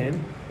one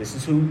man, this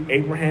is who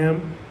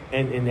Abraham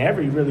and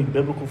every really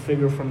biblical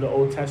figure from the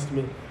Old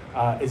Testament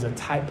is a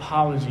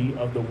typology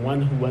of the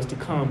one who was to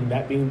come,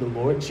 that being the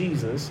Lord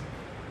Jesus.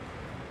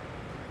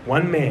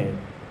 One man,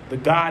 the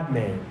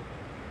God-man,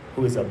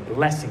 who is a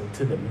blessing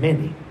to the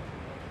many.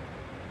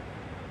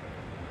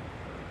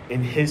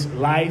 In his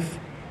life,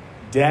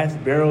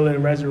 death, burial,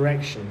 and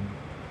resurrection,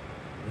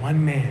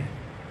 one man,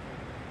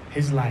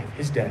 his life,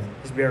 his death,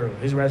 his burial,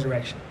 his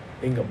resurrection,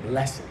 being a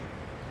blessing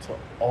to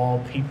all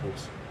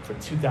peoples for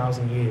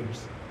 2,000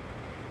 years.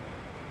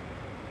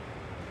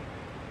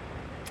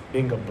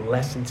 Being a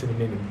blessing to the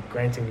many,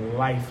 granting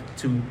life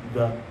to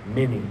the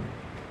many,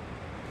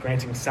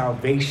 granting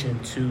salvation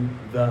to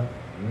the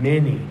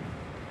many,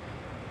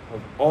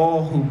 of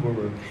all who will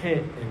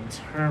repent and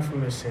turn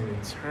from their sin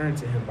and turn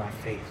to him by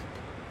faith.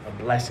 A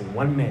blessing,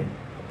 one man,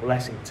 a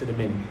blessing to the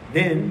many.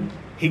 Then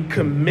he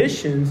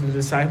commissions the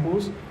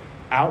disciples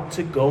out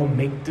to go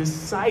make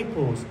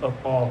disciples of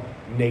all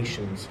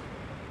nations.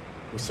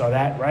 We saw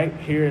that right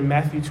here in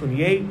Matthew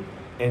 28,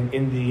 and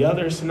in the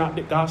other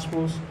synoptic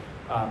gospels,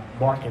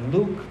 Mark and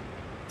Luke,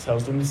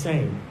 tells them the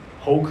same.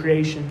 Whole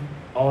creation,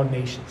 all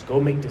nations. Go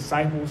make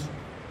disciples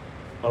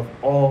of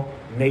all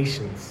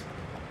nations.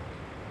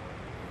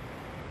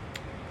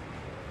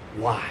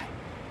 Why?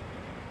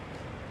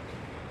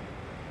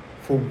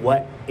 For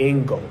what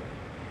end goal?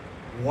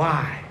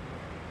 Why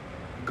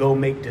go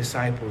make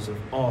disciples of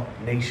all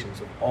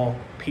nations, of all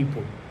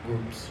people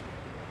groups?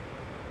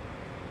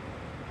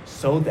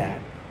 So that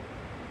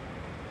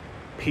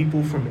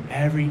people from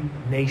every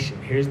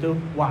nation, here's the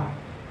why,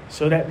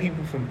 so that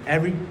people from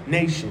every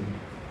nation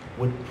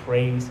would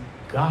praise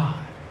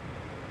God.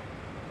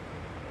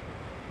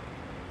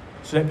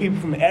 So that people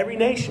from every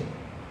nation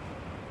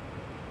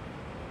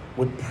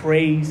would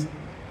praise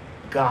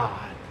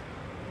God.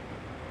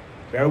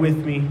 Bear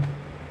with me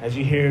as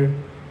you hear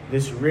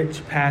this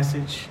rich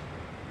passage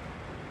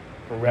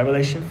from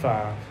Revelation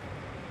 5,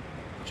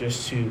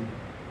 just to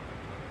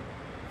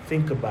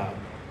think about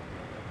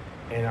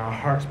and our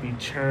hearts be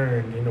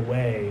churned in a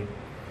way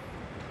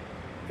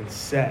and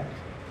set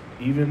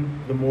even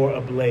the more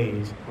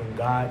ablaze on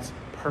God's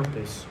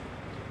purpose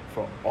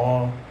for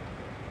all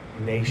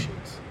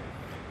nations.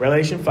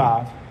 Revelation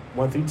 5,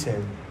 1 through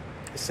 10,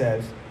 it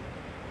says,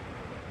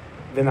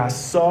 Then I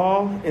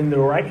saw in the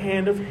right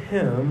hand of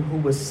him who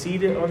was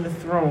seated on the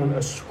throne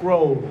a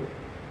scroll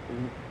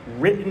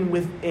written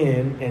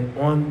within and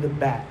on the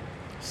back,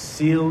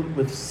 sealed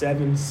with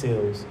 7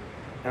 seals.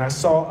 And I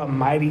saw a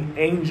mighty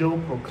angel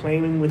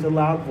proclaiming with a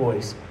loud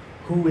voice,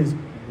 Who is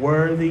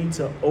worthy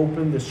to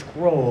open the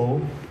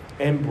scroll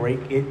and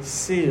break its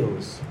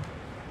seals?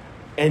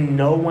 And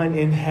no one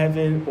in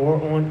heaven or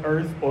on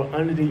earth or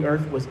under the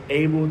earth was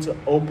able to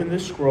open the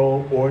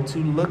scroll or to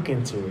look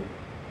into it.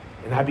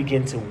 And I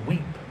began to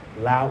weep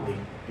loudly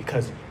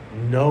because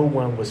no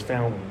one was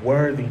found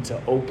worthy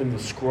to open the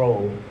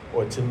scroll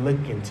or to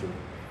look into it.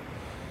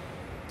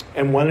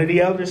 And one of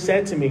the elders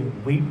said to me,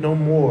 Weep no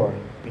more.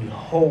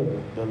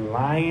 Behold, the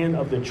Lion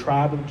of the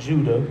tribe of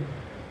Judah,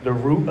 the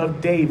Root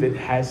of David,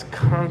 has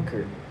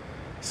conquered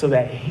so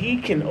that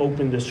he can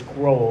open the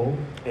scroll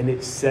and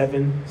its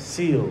 7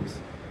 seals.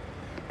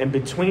 And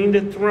between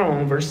the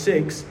throne, verse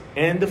 6,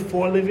 and the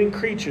 4 living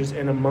creatures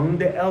and among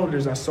the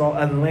elders, I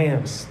saw a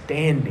lamb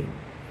standing,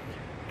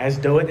 as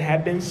though it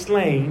had been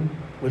slain,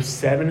 with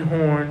 7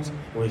 horns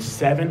and with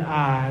 7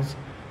 eyes,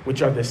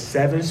 which are the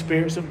 7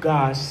 spirits of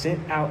God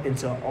sent out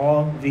into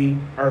all the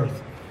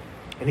earth.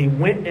 And he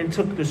went and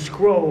took the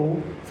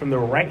scroll from the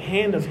right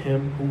hand of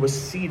him who was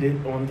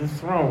seated on the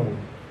throne.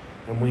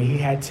 And when he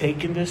had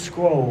taken the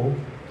scroll,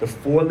 the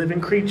 4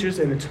 living creatures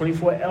and the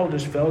 24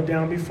 elders fell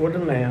down before the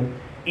Lamb,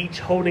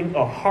 each holding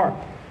a harp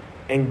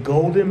and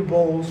golden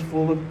bowls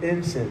full of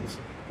incense,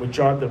 which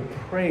are the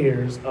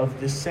prayers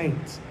of the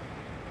saints.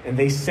 And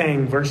they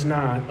sang, verse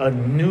 9, a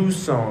new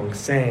song,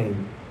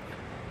 saying,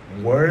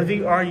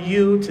 "Worthy are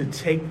you to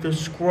take the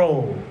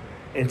scroll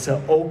and to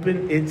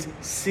open its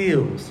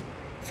seals.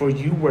 For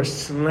you were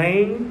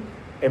slain,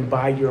 and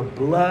by your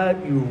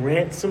blood you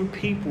ransomed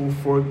people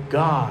for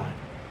God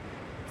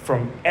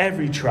from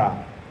every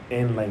tribe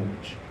and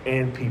language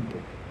and people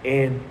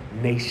and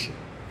nation."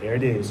 There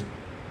it is.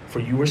 For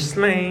you were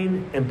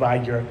slain, and by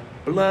your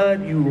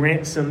blood you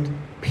ransomed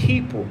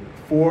people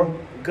for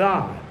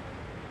God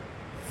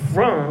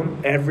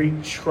from every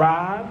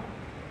tribe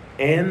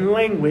and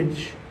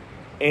language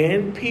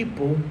and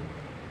people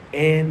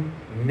and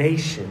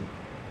nation.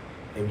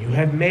 And you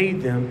have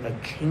made them a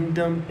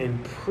kingdom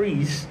and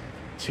priests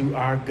to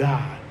our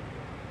God,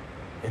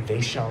 and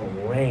they shall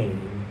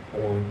reign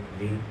on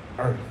the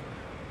earth.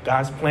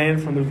 God's plan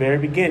from the very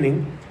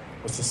beginning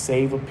was to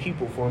save a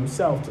people for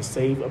himself, to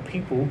save a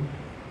people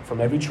from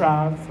every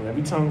tribe, from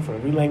every tongue, from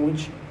every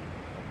language,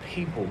 a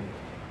people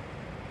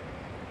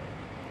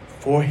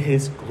for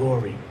his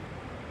glory.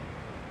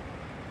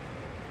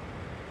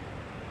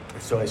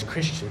 And so as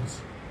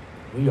Christians,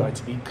 we are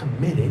to be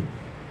committed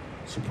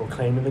to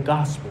proclaiming the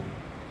gospel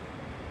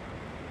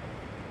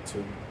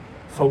to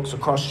folks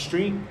across the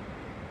street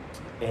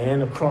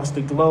and across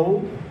the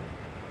globe,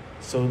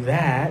 so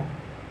that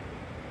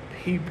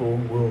people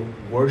will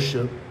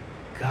worship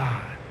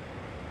God.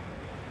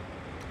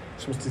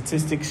 Some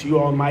statistics, you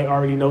all might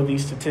already know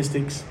these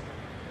statistics,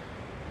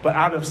 but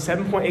out of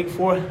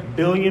 7.84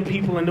 billion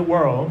people in the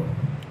world,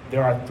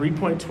 there are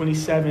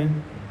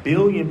 3.27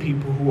 billion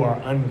people who are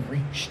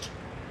unreached.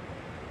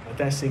 Let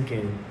that sink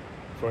in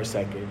for a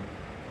second.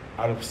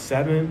 Out of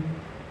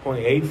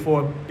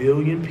 7.84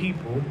 billion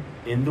people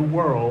in the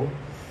world,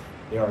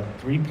 there are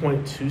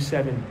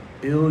 3.27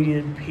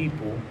 billion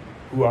people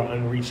who are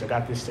unreached. I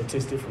got this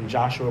statistic from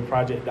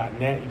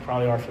joshuaproject.net. You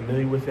probably are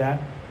familiar with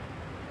that.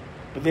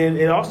 But then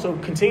it also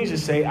continues to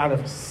say out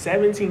of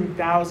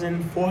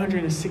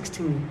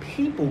 17,416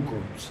 people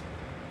groups,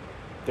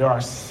 there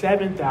are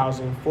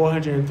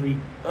 7,403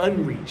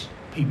 unreached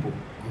people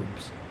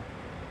groups.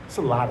 That's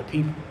a lot of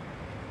people.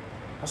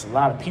 That's a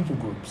lot of people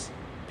groups.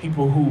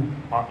 People who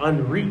are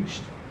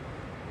unreached.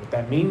 What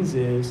that means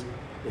is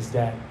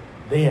that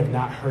they have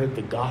not heard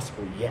the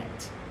gospel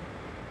yet.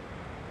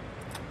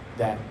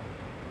 That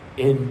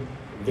in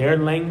their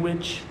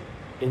language,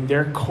 in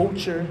their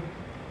culture,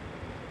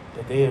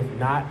 that they have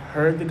not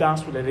heard the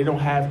gospel, that they don't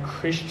have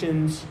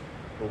Christians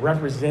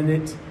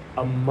represented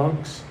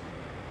amongst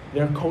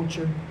their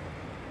culture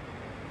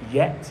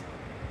yet.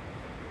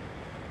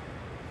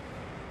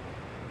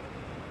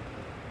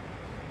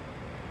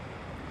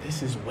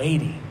 This is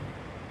waiting.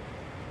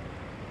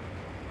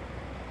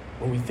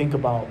 When we think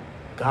about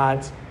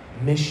God's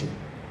mission,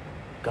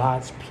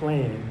 God's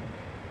plan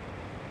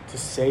to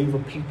save a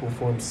people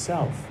for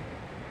himself,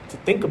 to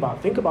think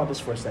about this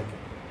for a second.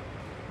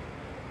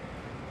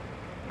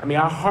 I mean,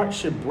 our hearts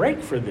should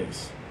break for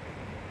this.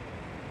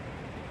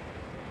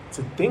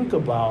 To think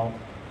about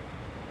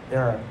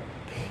there are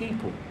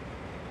people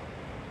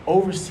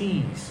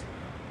overseas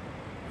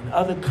in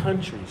other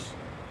countries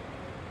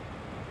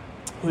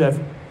who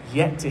have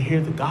yet to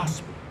hear the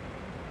gospel,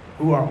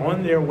 who are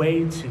on their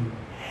way to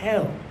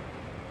hell.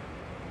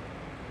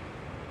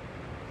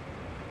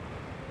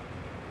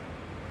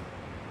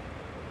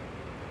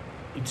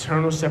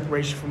 Eternal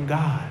separation from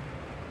God.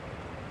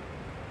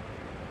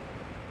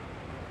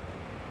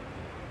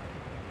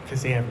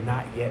 Because they have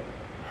not yet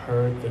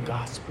heard the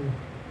gospel.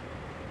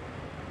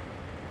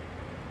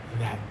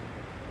 And that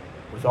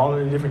with all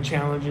of the different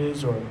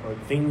challenges or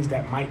things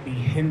that might be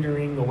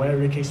hindering or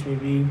whatever the case may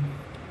be,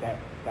 that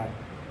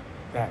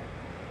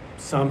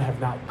some have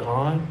not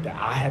gone, that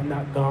I have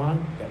not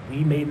gone, that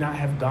we may not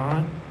have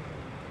gone,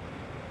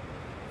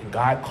 and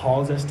God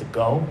calls us to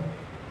go.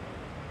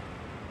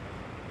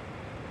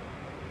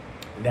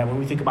 And that when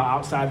we think about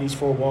outside these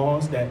 4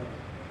 walls, that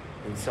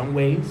in some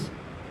ways,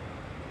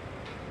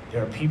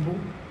 there are people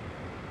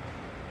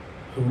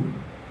who,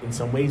 in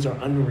some ways, are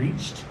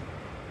unreached,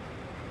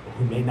 or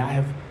who may not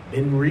have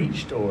been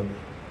reached, or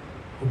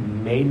who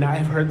may not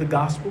have heard the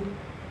gospel.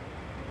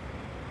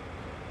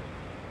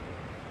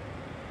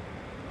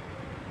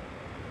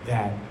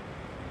 That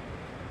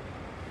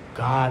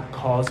God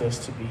calls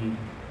us to be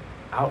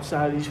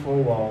outside these 4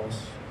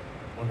 walls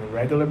on a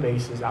regular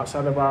basis,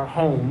 outside of our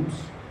homes,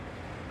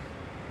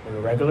 on a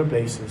regular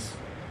basis,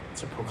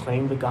 to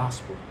proclaim the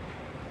gospel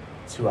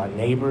to our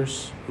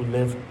neighbors who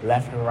live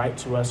left and right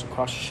to us,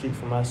 across the street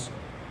from us,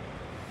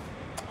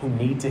 who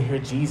need to hear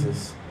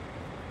Jesus,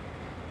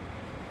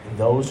 and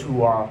those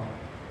who are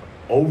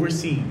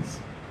overseas,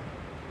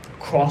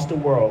 across the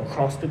world,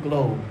 across the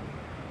globe,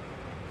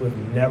 who have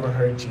never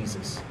heard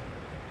Jesus.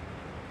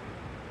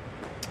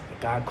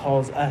 God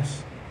calls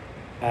us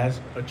as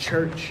a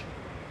church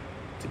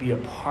to be a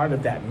part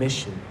of that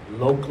mission,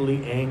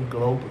 locally and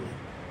globally.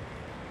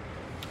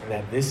 And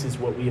that this is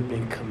what we have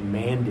been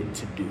commanded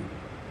to do.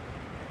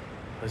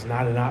 It's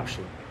not an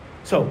option.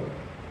 So,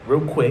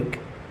 real quick,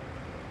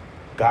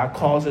 God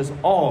calls us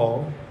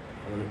all,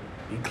 I want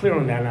to be clear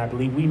on that, and I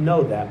believe we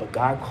know that, but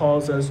God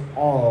calls us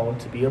all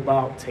to be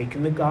about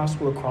taking the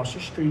gospel across the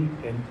street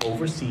and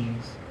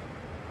overseas.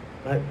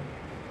 But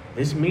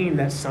this means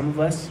that some of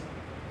us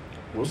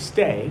will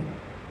stay.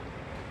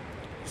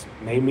 This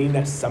may mean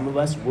that some of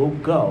us will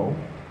go.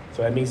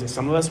 So that means that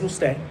some of us will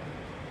stay.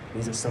 It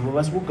means that some of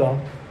us will go,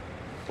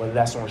 whether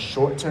that's on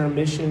short-term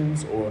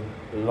missions or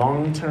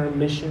long-term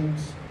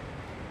missions.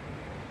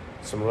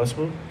 Some of us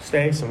will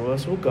stay, some of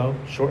us will go,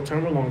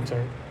 short-term or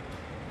long-term.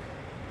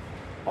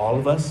 All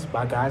of us,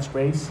 by God's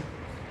grace,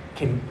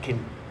 can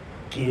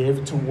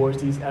give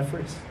towards these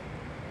efforts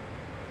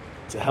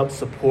to help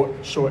support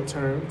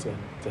short-term,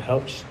 to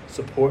help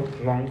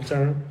support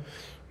long-term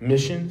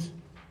missions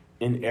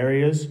in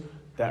areas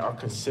that are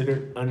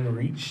considered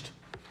unreached.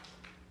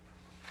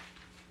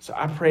 So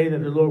I pray that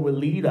the Lord will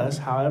lead us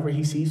however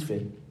he sees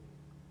fit.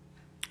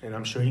 And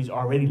I'm sure he's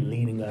already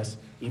leading us,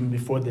 even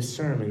before this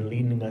sermon,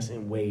 leading us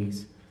in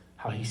ways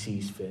how he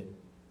sees fit.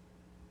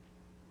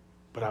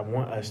 But I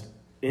want us,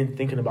 in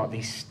thinking about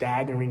these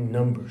staggering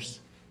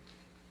numbers,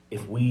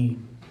 if we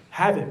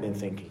haven't been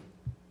thinking,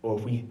 or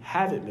if we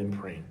haven't been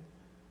praying,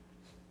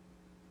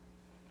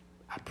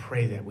 I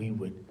pray that we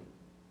would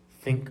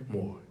think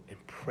more and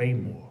pray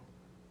more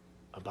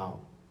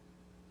about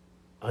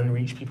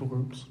unreached people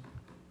groups,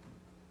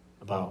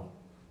 about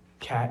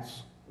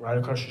cats right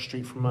across the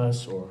street from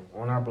us or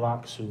on our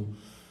blocks who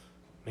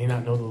may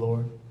not know the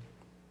Lord,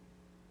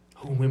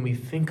 who, when we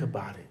think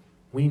about it,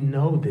 we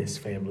know this,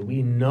 family.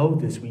 We know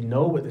this. We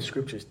know what the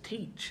scriptures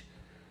teach.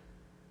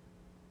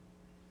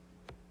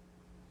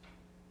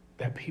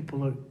 That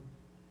people are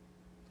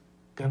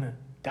going to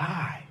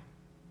die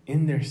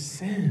in their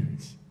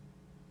sins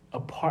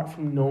apart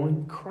from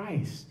knowing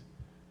Christ.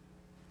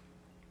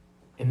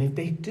 And if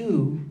they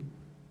do,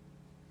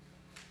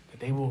 that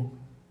they will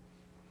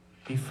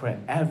be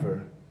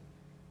forever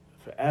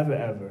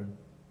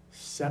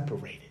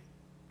separated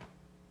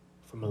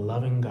from a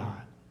loving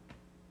God.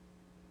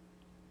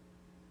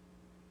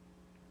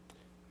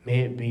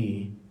 May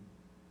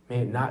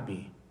it not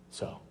be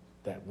so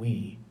that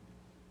we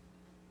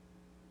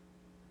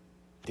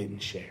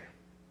didn't share.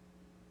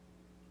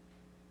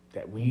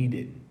 That we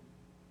didn't,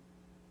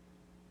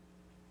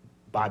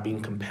 by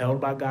being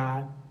compelled by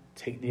God,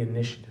 take the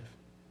initiative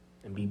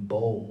and be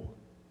bold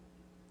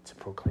to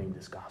proclaim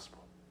this gospel,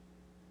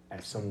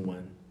 as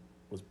someone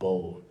was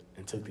bold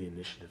and took the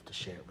initiative to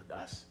share it with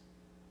us.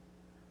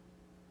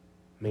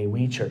 May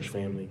we, church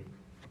family,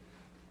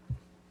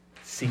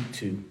 seek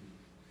to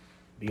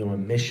be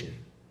on mission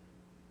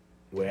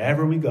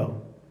wherever we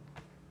go,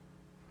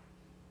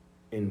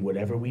 in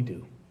whatever we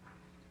do.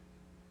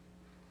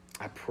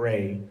 I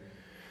pray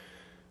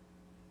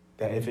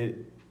that if it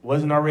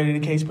wasn't already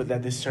the case, but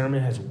that this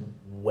sermon has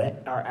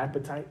whet our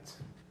appetites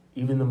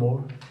even the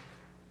more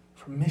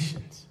for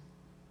missions.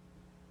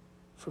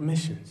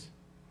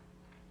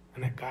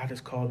 And that God has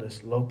called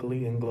us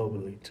locally and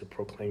globally to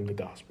proclaim the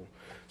gospel.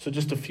 So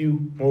just a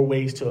few more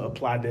ways to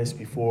apply this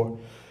before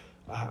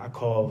I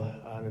call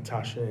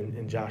Natasha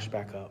and Josh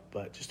back up.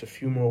 But just a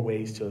few more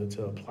ways to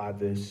apply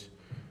this.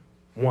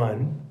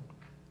 One,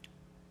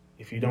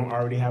 if you don't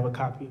already have a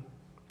copy,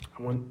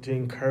 I want to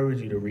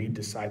encourage you to read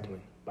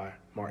Discipling by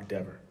Mark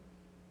Dever.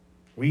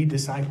 Read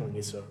Discipling.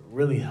 It's a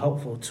really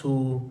helpful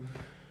tool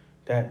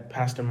that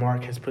Pastor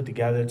Mark has put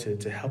together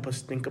to help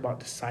us think about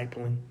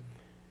discipling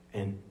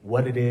and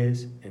what it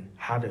is and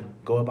how to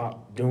go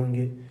about doing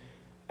it.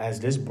 As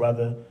this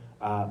brother,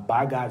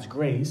 by God's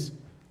grace,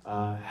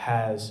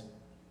 has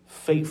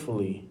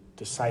faithfully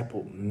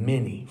discipled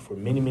many for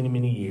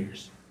many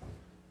years,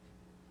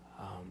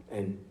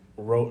 and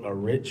wrote a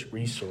rich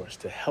resource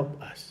to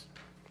help us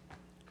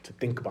to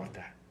think about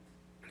that,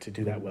 and to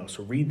do that well.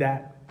 So read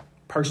that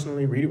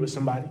personally, read it with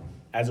somebody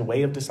as a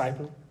way of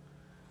discipling.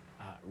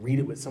 Read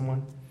it with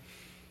someone.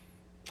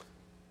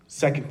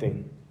 Second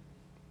thing,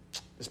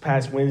 this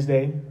past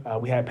Wednesday,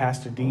 we had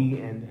Pastor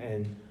D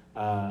and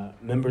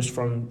members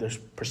from the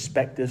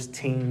Perspectives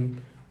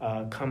team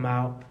come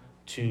out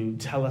to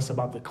tell us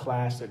about the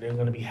class that they're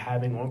going to be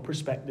having on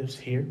Perspectives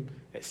here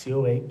at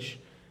COH.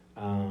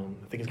 I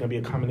think it's going to be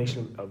a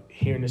combination of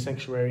here in the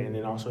sanctuary and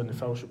then also in the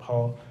fellowship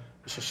hall.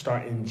 It should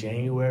start in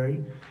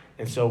January.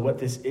 And so what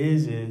this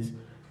is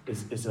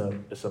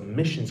a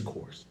missions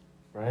course,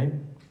 right?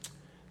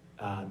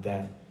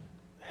 That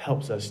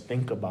helps us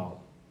think about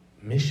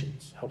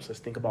missions,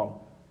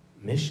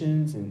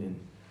 and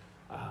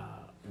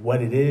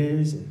what it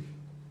is and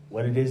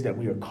what it is that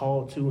we are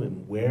called to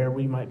and where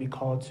we might be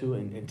called to,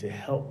 and to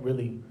help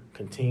really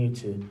continue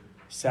to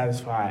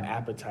satisfy our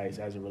appetites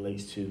as it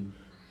relates to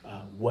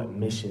what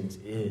missions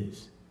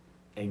is,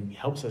 and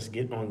helps us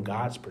get on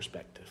God's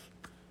perspective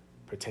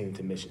pertaining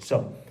to missions. So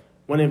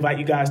I want to invite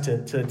you guys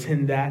to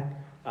attend that.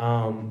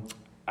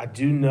 I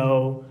do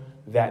know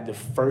that the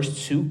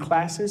first 2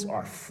 classes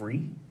are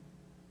free.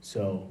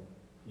 So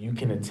you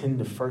can attend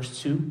the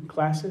first 2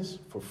 classes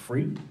for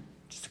free,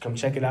 just to come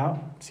check it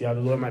out, see how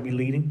the Lord might be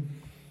leading.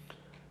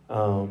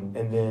 And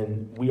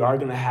then we are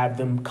going to have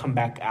them come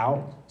back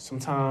out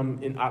sometime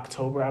in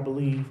October, I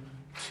believe,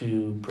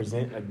 to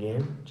present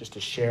again, just to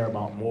share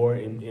about more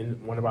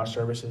in one of our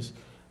services,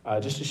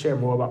 just to share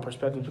more about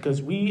perspective.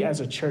 Because we as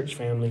a church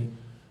family,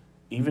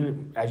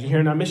 even as you hear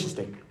in our mission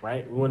statement,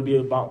 right, we want to be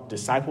about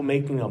disciple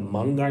making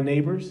among our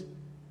neighbors,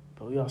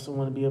 but we also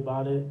want to be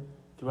about it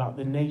throughout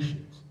the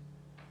nations.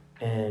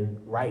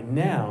 And right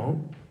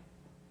now,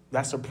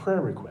 that's a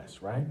prayer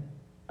request, right?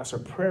 That's a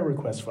prayer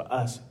request for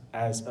us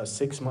as a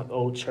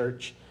 6-month-old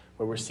church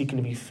where we're seeking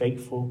to be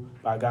faithful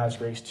by God's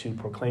grace to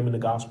proclaiming the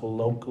gospel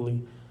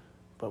locally.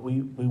 But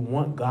we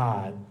want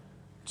God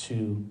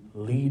to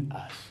lead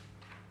us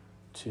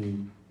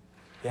to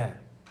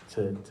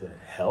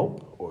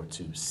help or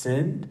to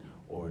send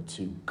or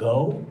to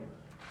go,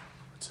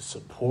 to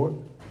support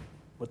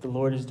what the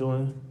Lord is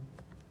doing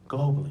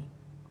globally.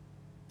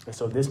 And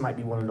so this might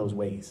be one of those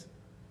ways,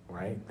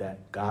 right,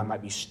 that God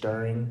might be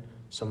stirring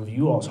some of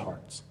you all's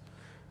hearts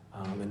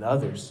and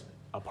others,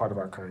 a part of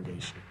our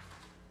congregation,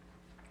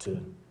 to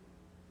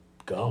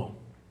go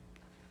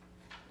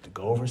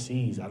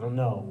overseas. I don't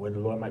know where the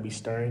Lord might be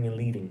stirring and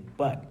leading,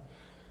 but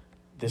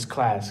this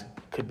class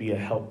could be a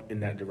help in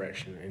that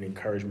direction, an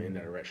encouragement in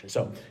that direction.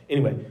 So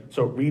anyway,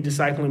 read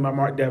Discipling by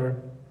Mark Dever,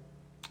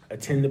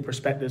 attend the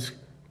Perspectives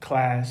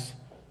class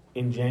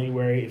in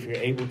January if you're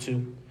able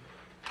to.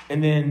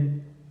 And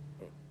then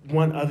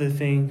one other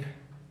thing,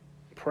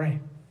 pray.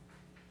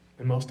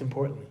 And most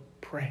importantly,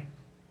 pray.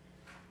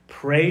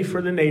 Pray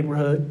for the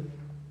neighborhood.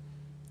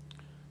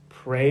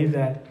 Pray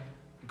that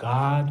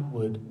God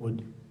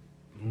would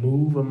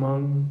move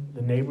among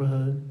the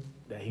neighborhood,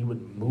 that he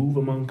would move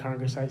among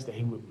congregations, that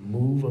he would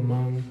move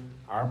among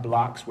our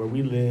blocks where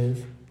we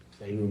live,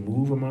 that he would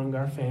move among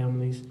our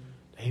families,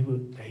 that he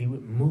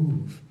would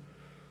move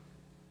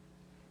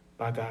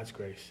by God's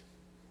grace.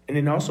 And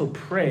then also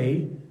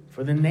pray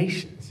for the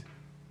nations.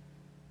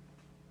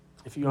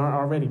 If you aren't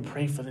already,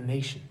 pray for the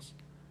nations.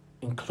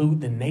 Include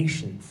the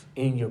nations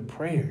in your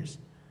prayers,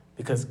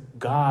 because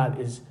God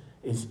is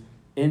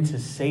into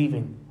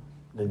saving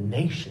the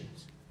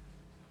nations,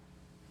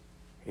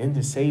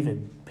 into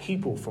saving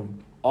people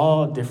from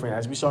all different,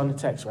 as we saw in the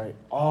text, right?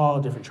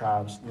 All different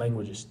tribes,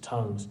 languages,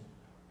 tongues,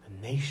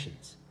 the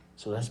nations.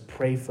 So let's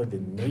pray for the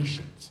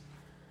nations,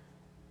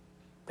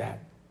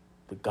 that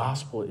the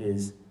gospel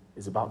is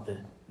about the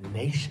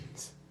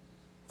nations.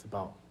 It's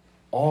about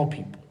all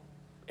people,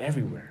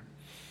 everywhere.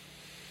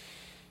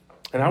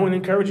 And I want to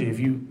encourage you, if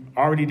you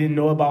already didn't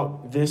know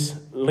about this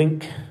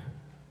link,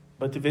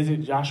 but to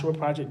visit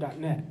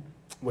joshuaproject.net,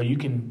 where you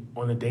can,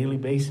 on a daily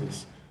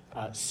basis,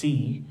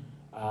 see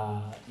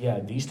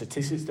these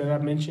statistics that I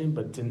mentioned,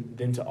 but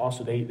then to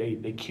also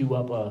they queue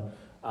up a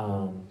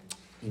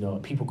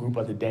people group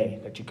of the day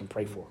that you can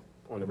pray for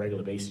on a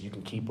regular basis. You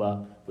can keep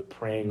up with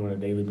praying on a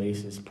daily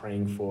basis,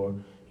 praying for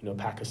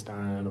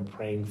Pakistan, or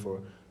praying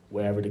for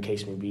wherever the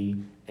case may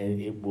be,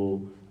 and it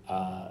will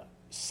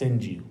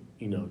send you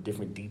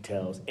different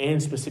details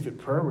and specific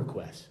prayer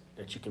requests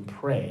that you can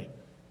pray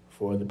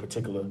for the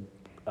particular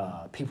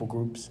people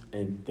groups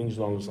and things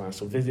along those lines.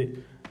 So visit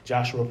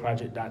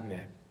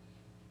joshuaproject.net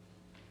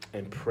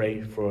and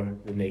pray for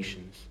the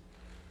nations.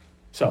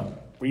 So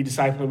read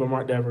Discipling by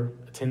Mark Dever,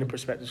 attend the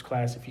Perspectives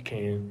class if you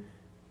can,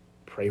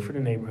 pray for the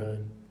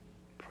neighborhood,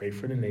 pray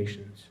for the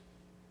nations,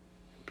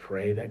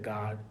 pray that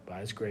God, by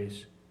his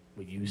grace,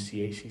 would use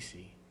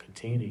CHCC,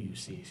 continue to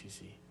use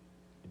CHCC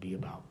to be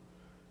about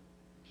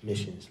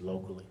missions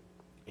locally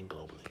and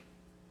globally.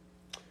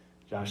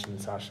 Josh and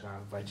Natasha, I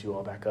invite you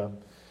all back up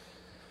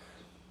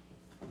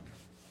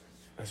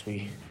as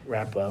we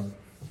wrap up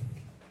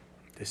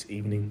this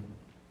evening.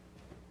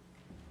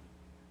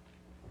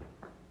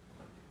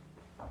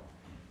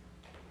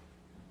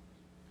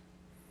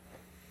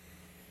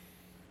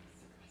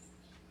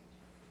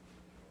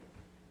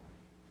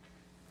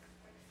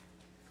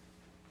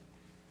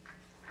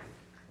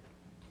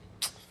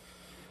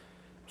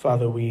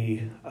 Father,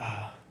 we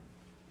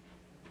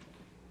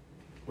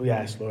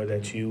ask, Lord,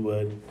 that you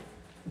would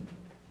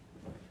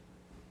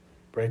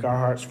break our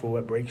hearts for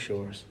what breaks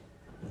yours,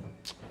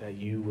 that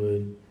you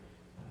would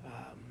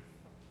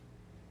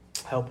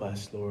help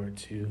us, Lord,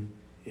 to,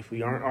 if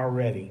we aren't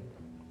already,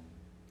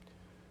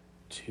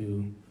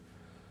 to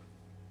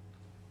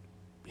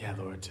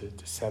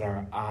set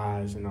our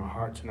eyes and our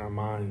hearts and our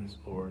minds,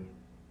 Lord,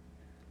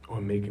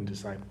 on making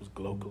disciples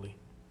globally.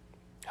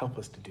 Help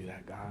us to do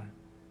that, God.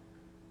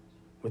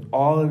 With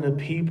all of the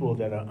people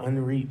that are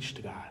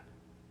unreached, God,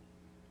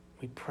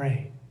 we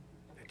pray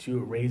that you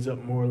would raise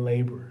up more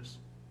laborers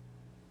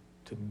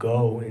to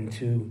go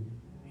into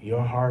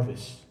your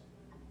harvest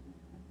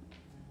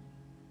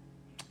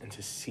and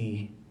to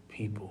see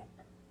people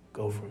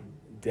go from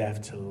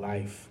death to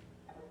life,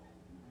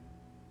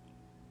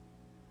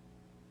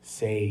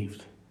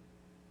 saved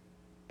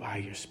by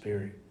your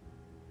Spirit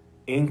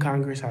in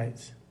Congress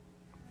Heights,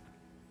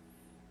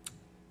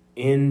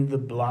 in the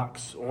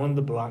blocks, on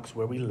the blocks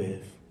where we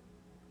live,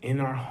 in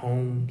our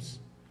homes,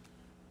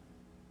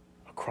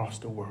 across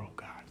the world,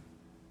 God.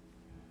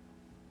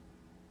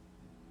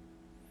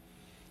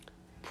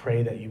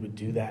 Pray that you would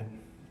do that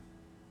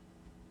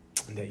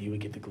and that you would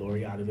get the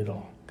glory out of it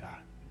all, God.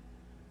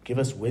 Give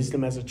us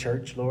wisdom as a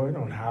church, Lord,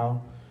 on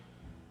how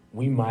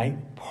we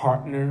might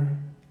partner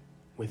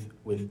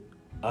with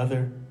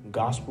other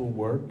gospel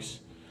works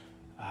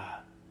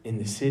in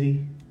the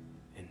city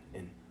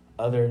and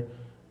other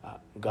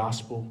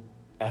gospel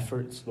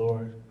efforts,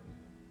 Lord,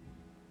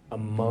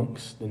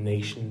 amongst the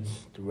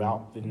nations,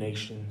 throughout the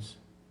nations.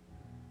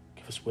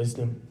 Give us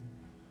wisdom.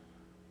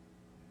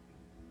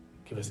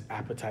 Give us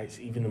appetites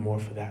even the more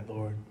for that,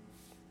 Lord.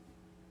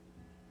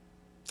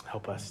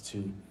 Help us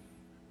to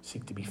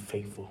seek to be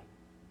faithful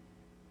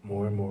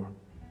more and more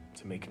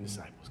to making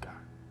disciples, God.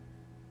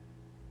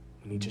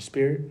 We need your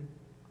Spirit.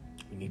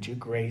 We need your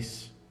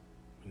grace.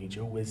 We need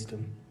your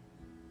wisdom.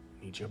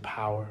 We need your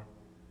power.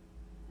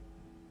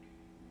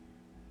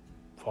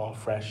 Fall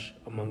fresh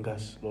among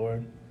us,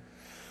 Lord,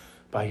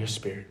 by your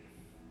Spirit.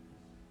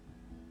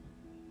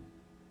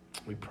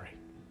 We pray.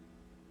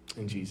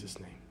 In Jesus'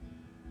 name,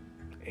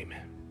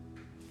 amen.